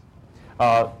Jesus.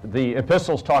 The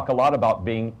epistles talk a lot about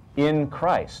being in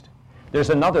Christ. There's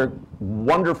another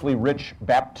wonderfully rich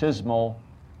baptismal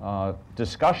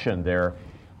discussion there.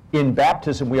 In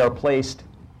baptism we are placed,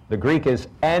 the Greek is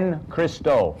en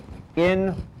Christo,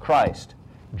 in Christ,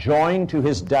 joined to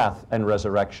his death and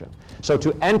resurrection. So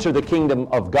to enter the kingdom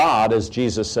of God, as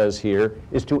Jesus says here,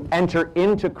 is to enter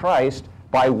into Christ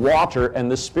by water and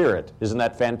the Spirit. Isn't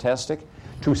that fantastic?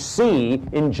 To see,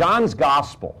 in John's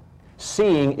gospel,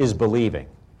 seeing is believing.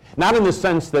 Not in the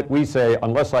sense that we say,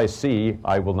 unless I see,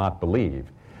 I will not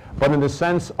believe, but in the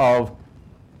sense of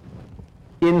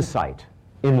insight,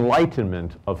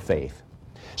 enlightenment of faith.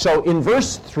 So in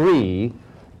verse 3,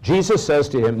 Jesus says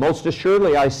to him, most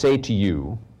assuredly I say to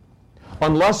you,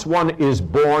 unless one is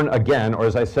born again, or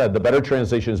as I said, the better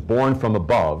translation is born from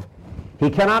above, he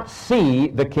cannot see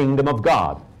the kingdom of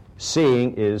God.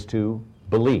 Seeing is to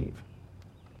believe.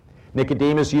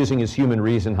 Nicodemus, using his human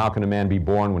reason, how can a man be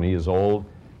born when he is old?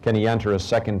 Can he enter a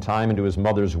second time into his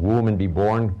mother's womb and be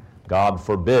born? God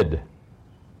forbid,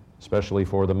 especially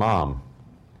for the mom.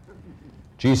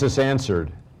 Jesus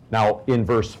answered. Now, in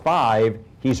verse 5,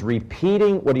 he's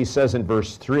repeating what he says in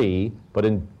verse 3, but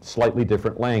in slightly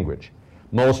different language.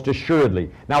 Most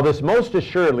assuredly. Now, this most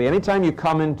assuredly, anytime you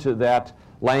come into that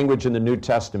language in the New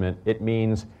Testament, it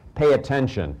means pay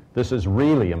attention. This is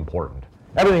really important.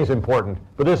 Everything's important,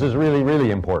 but this is really,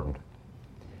 really important.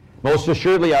 Most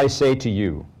assuredly, I say to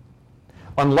you,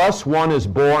 unless one is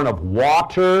born of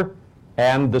water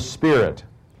and the Spirit,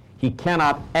 he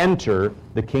cannot enter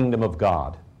the kingdom of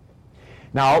God.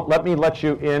 Now, let me let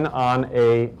you in on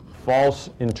a false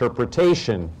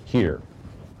interpretation here.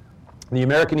 The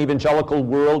American evangelical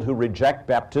world, who reject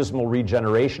baptismal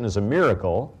regeneration as a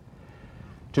miracle,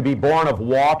 to be born of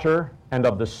water and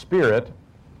of the Spirit,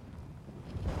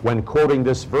 when quoting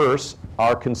this verse,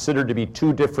 are considered to be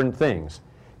two different things.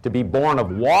 To be born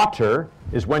of water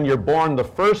is when you're born the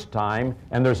first time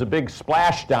and there's a big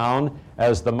splashdown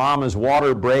as the mama's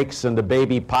water breaks and the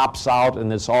baby pops out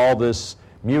and it's all this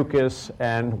mucus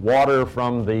and water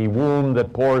from the womb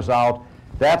that pours out.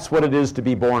 That's what it is to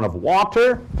be born of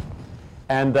water.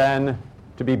 And then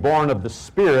to be born of the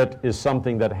Spirit is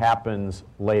something that happens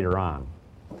later on.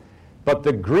 But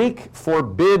the Greek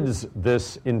forbids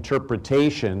this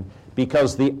interpretation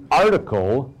because the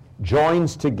article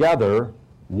joins together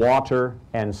water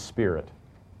and Spirit.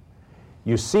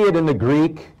 You see it in the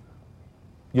Greek,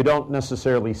 you don't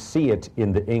necessarily see it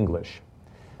in the English.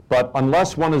 But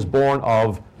unless one is born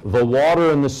of the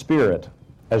water and the Spirit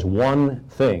as one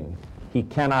thing, he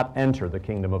cannot enter the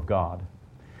kingdom of God.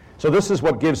 So this is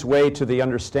what gives way to the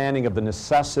understanding of the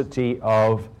necessity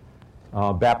of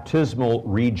baptismal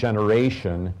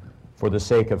regeneration for the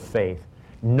sake of faith.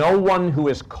 No one who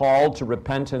is called to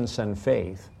repentance and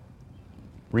faith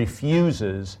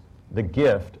refuses the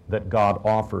gift that God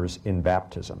offers in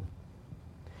baptism.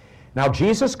 Now,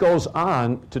 Jesus goes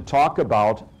on to talk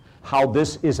about how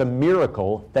this is a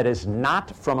miracle that is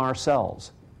not from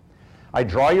ourselves. I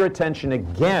draw your attention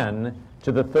again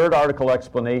to the third article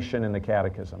explanation in the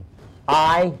Catechism.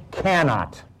 I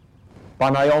cannot,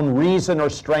 by my own reason or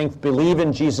strength, believe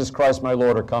in Jesus Christ my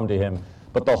Lord or come to him,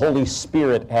 but the Holy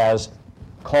Spirit has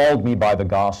called me by the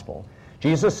gospel.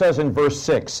 Jesus says in verse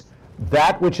 6,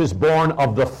 that which is born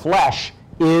of the flesh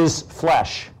is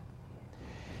flesh.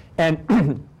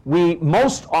 And we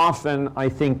most often, I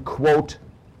think, quote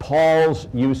Paul's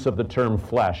use of the term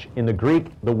flesh. In the Greek,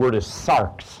 the word is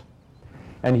sarx.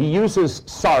 And he uses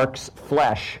sarx,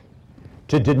 flesh,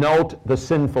 to denote the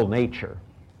sinful nature.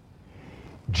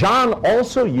 John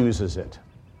also uses it,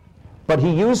 but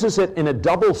he uses it in a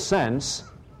double sense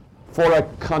for a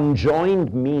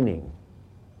conjoined meaning.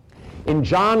 In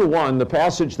John 1, the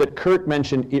passage that Kurt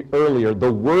mentioned earlier,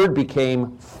 the Word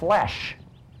became flesh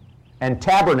and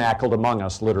tabernacled among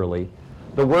us, literally.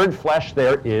 The word flesh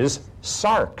there is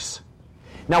sarx.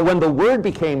 Now, when the Word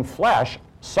became flesh,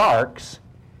 sarx,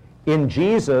 in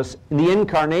Jesus, in the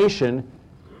incarnation,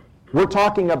 we're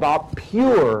talking about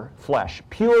pure flesh,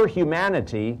 pure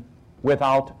humanity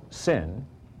without sin.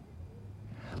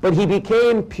 But he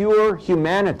became pure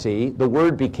humanity, the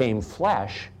Word became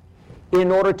flesh, in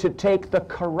order to take the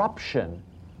corruption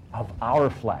of our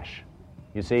flesh.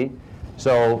 You see?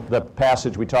 So the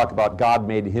passage we talk about, God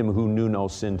made him who knew no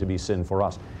sin to be sin for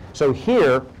us. So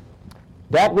here,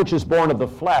 that which is born of the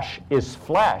flesh,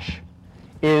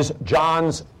 is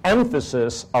John's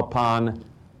emphasis upon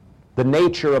the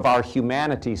nature of our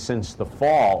humanity since the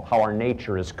fall, how our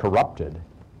nature is corrupted.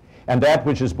 And that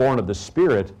which is born of the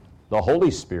Spirit, the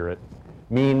Holy Spirit,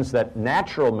 means that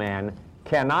natural man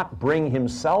cannot bring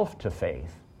himself to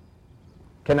faith,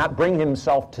 cannot bring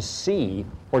himself to see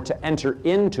or to enter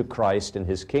into Christ and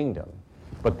his kingdom.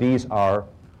 But these are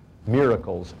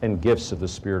miracles and gifts of the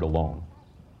Spirit alone.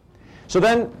 So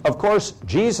then, of course,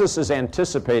 Jesus is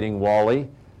anticipating, Wally,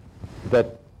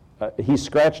 that he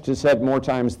scratched his head more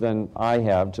times than I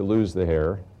have to lose the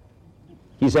hair.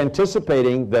 He's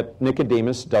anticipating that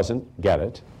Nicodemus doesn't get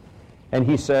it. And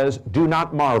he says, do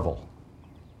not marvel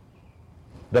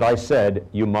that I said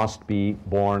you must be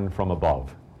born from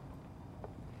above.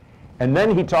 And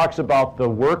then he talks about the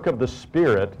work of the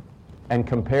Spirit and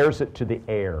compares it to the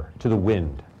air, to the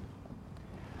wind.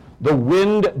 The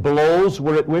wind blows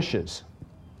where it wishes,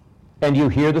 and you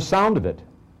hear the sound of it,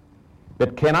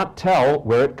 but cannot tell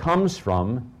where it comes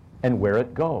from and where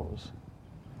it goes.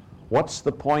 What's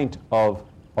the point of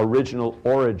original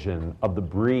origin of the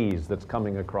breeze that's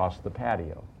coming across the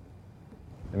patio?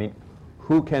 I mean,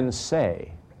 who can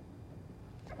say?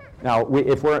 Now,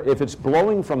 if it's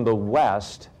blowing from the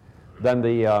west, then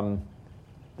the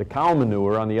cow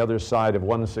manure on the other side of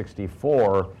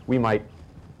 164, we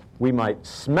might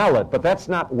smell it, but that's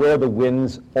not where the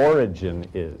wind's origin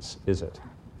is it?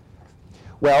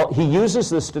 Well, he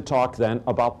uses this to talk then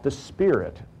about the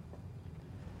Spirit.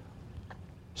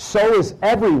 So is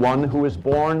everyone who is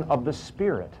born of the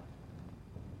Spirit.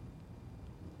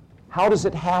 How does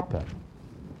it happen?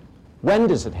 When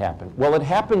does it happen? Well, it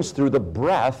happens through the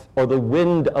breath or the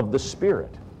wind of the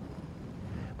Spirit.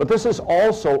 But this is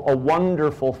also a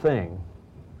wonderful thing,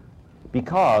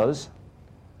 because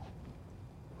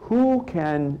who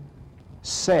can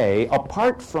say,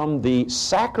 apart from the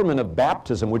sacrament of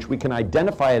baptism, which we can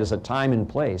identify as a time and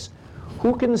place,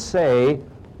 who can say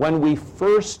when we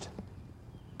first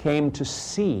came to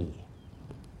see,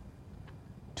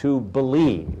 to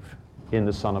believe in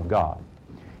the Son of God?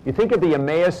 You think of the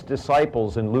Emmaus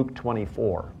disciples in Luke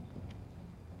 24.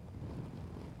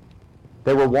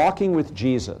 They were walking with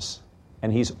Jesus,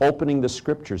 and he's opening the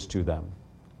Scriptures to them.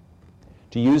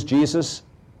 To use Jesus'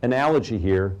 analogy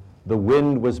here, the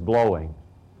wind was blowing,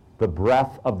 the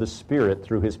breath of the Spirit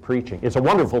through his preaching. It's a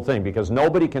wonderful thing because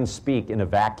nobody can speak in a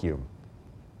vacuum.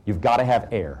 You've got to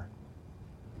have air.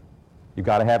 You've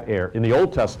got to have air. In the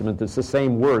Old Testament, it's the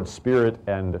same word, spirit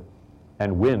and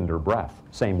wind or breath,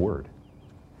 same word.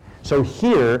 So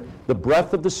here, the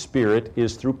breath of the Spirit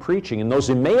is through preaching. And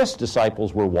those Emmaus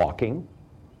disciples were walking,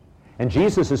 and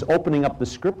Jesus is opening up the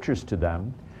Scriptures to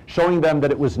them, showing them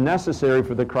that it was necessary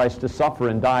for the Christ to suffer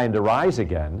and die and to rise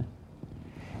again.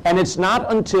 And it's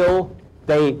not until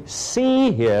they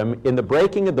see him in the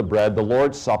breaking of the bread, the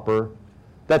Lord's Supper,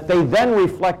 that they then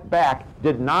reflect back,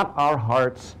 did not our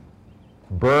hearts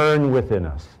burn within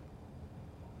us?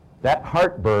 That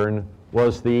heartburn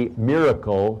was the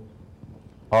miracle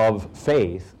of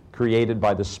faith created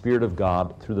by the Spirit of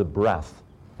God through the breath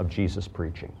of Jesus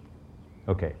preaching.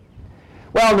 Okay.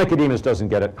 Well, Nicodemus doesn't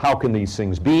get it. How can these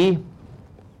things be?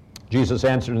 Jesus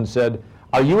answered and said,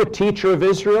 Are you a teacher of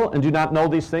Israel and do not know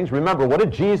these things? Remember, what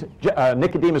did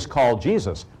Nicodemus call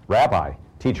Jesus? Rabbi,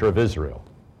 teacher of Israel.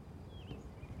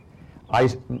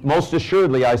 Most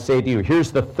assuredly, I say to you,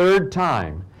 here's the third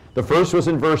time. The first was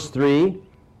in verse 3,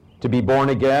 to be born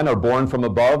again or born from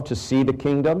above to see the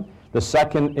kingdom. The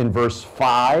second in verse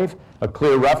 5, a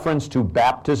clear reference to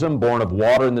baptism, born of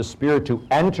water and the Spirit, to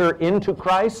enter into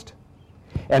Christ.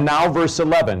 And now verse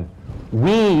 11,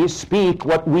 we speak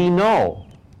what we know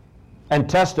and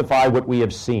testify what we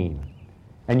have seen,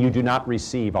 and you do not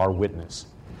receive our witness.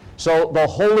 So the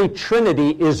Holy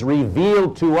Trinity is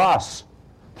revealed to us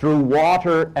through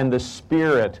water and the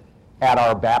Spirit at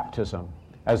our baptism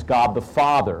as God the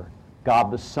Father,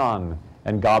 God the Son,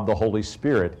 and God the Holy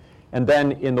Spirit. And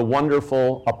then in the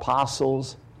wonderful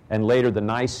apostles and later the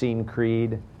Nicene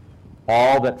Creed,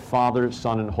 all that Father,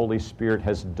 Son, and Holy Spirit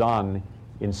has done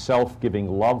in self-giving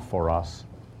love for us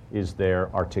is there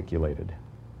articulated.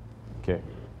 Okay.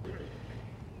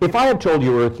 If I have told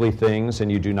you earthly things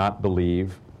and you do not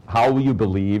believe, how will you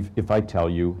believe if I tell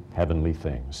you heavenly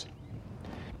things?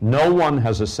 No one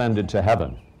has ascended to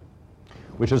heaven,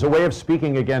 which is a way of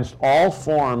speaking against all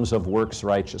forms of works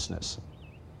righteousness,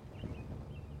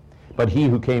 but he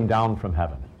who came down from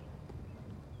heaven,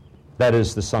 that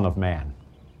is the Son of Man.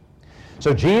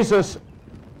 So Jesus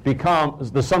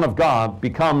becomes the Son of God,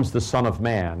 becomes the Son of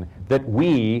Man, that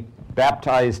we,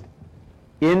 baptized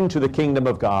into the kingdom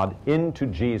of God, into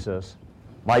Jesus,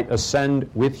 might ascend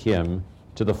with him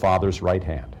to the Father's right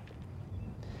hand.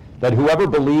 That whoever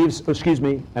believes,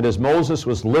 and as Moses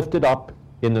was lifted up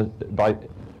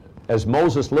as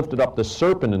Moses lifted up the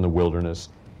serpent in the wilderness,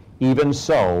 even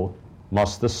so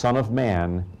must the Son of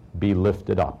Man be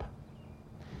lifted up,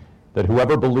 that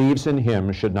whoever believes in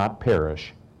him should not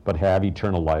perish, but have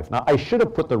eternal life. Now, I should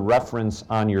have put the reference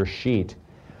on your sheet.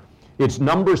 It's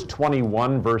Numbers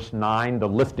 21, verse 9, the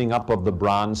lifting up of the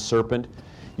bronze serpent.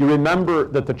 You remember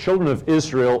that the children of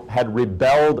Israel had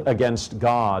rebelled against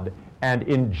God, and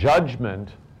in judgment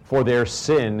for their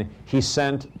sin, he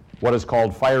sent what is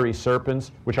called fiery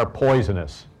serpents, which are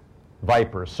poisonous,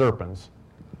 vipers, serpents,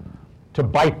 to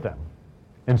bite them.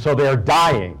 And so they are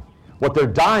dying. What they're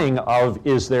dying of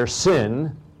is their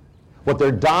sin. What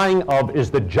they're dying of is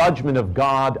the judgment of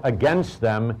God against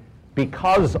them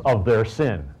because of their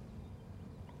sin.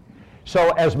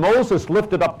 So as Moses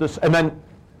lifted up this, and then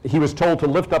he was told to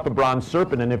lift up a bronze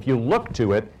serpent, and if you look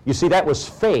to it, you see that was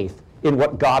faith in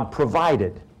what God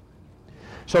provided.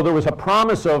 So there was a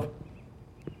promise of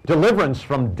deliverance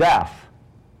from death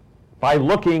by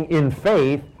looking in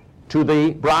faith to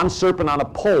the bronze serpent on a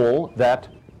pole that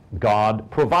God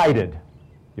provided.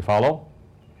 You follow?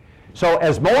 So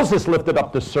as Moses lifted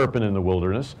up the serpent in the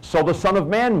wilderness, so the Son of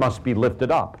Man must be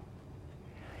lifted up.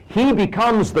 He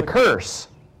becomes the curse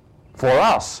for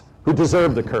us who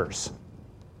deserve the curse.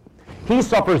 He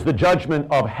suffers the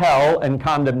judgment of hell and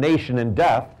condemnation and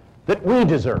death that we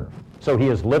deserve. So he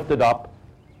is lifted up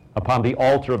upon the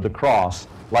altar of the cross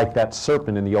like that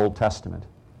serpent in the Old Testament.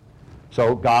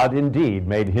 So God indeed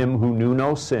made him who knew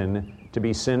no sin to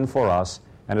be sin for us,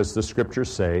 and as the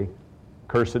scriptures say,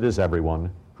 cursed is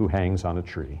everyone who hangs on a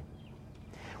tree.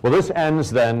 Well, this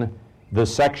ends then the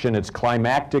section, its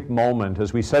climactic moment.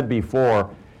 As we said before,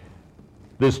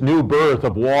 this new birth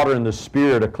of water and the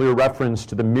Spirit, a clear reference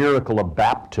to the miracle of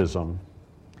baptism.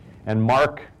 And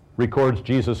Mark records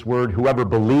Jesus' word, whoever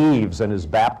believes and is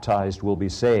baptized will be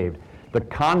saved. The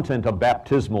content of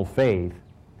baptismal faith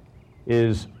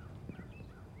is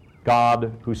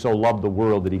God who so loved the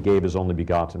world that he gave his only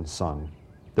begotten Son,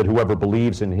 that whoever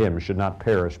believes in him should not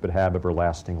perish but have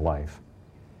everlasting life.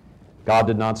 God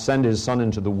did not send his Son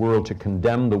into the world to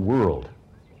condemn the world,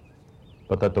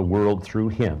 but that the world through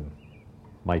him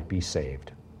might be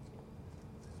saved.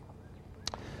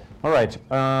 All right,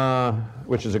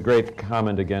 which is a great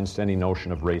comment against any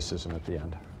notion of racism at the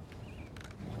end.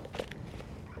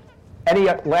 Any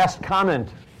last comment?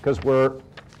 Because we're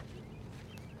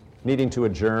needing to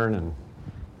adjourn, and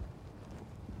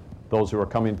those who are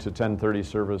coming to 10:30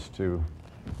 service to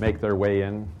make their way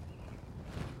in.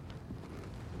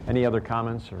 Any other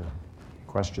comments or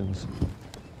questions?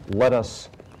 Let us.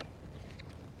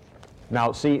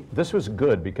 Now, see, this was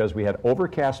good because we had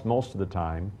overcast most of the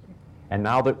time, and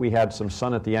now that we had some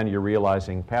sun at the end, you're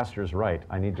realizing, Pastor's right,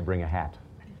 I need to bring a hat.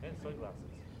 And sunglasses.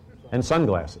 And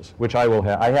sunglasses, which I will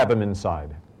have. I have them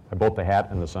inside. Both the hat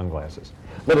and the sunglasses.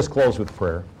 Let us close with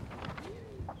prayer.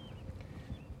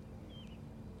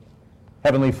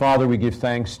 Heavenly Father, we give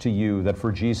thanks to you that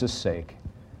for Jesus' sake,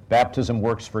 baptism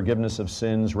works forgiveness of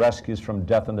sins, rescues from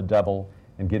death and the devil,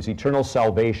 and gives eternal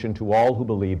salvation to all who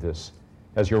believe this,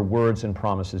 as your words and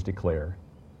promises declare.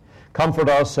 Comfort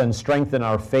us and strengthen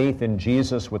our faith in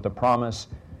Jesus with the promise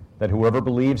that whoever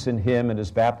believes in him and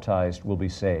is baptized will be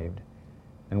saved,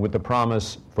 and with the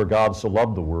promise, for God so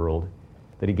loved the world,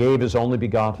 that he gave his only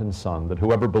begotten Son, that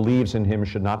whoever believes in him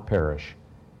should not perish,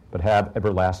 but have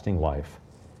everlasting life.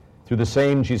 Through the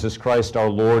same Jesus Christ our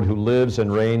Lord, who lives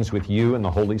and reigns with you in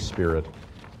the Holy Spirit,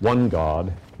 one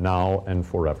God, now and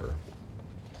forever.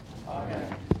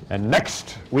 Amen. And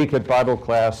next week at Bible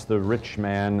class, the rich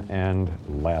man and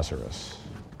Lazarus.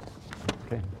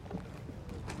 Okay.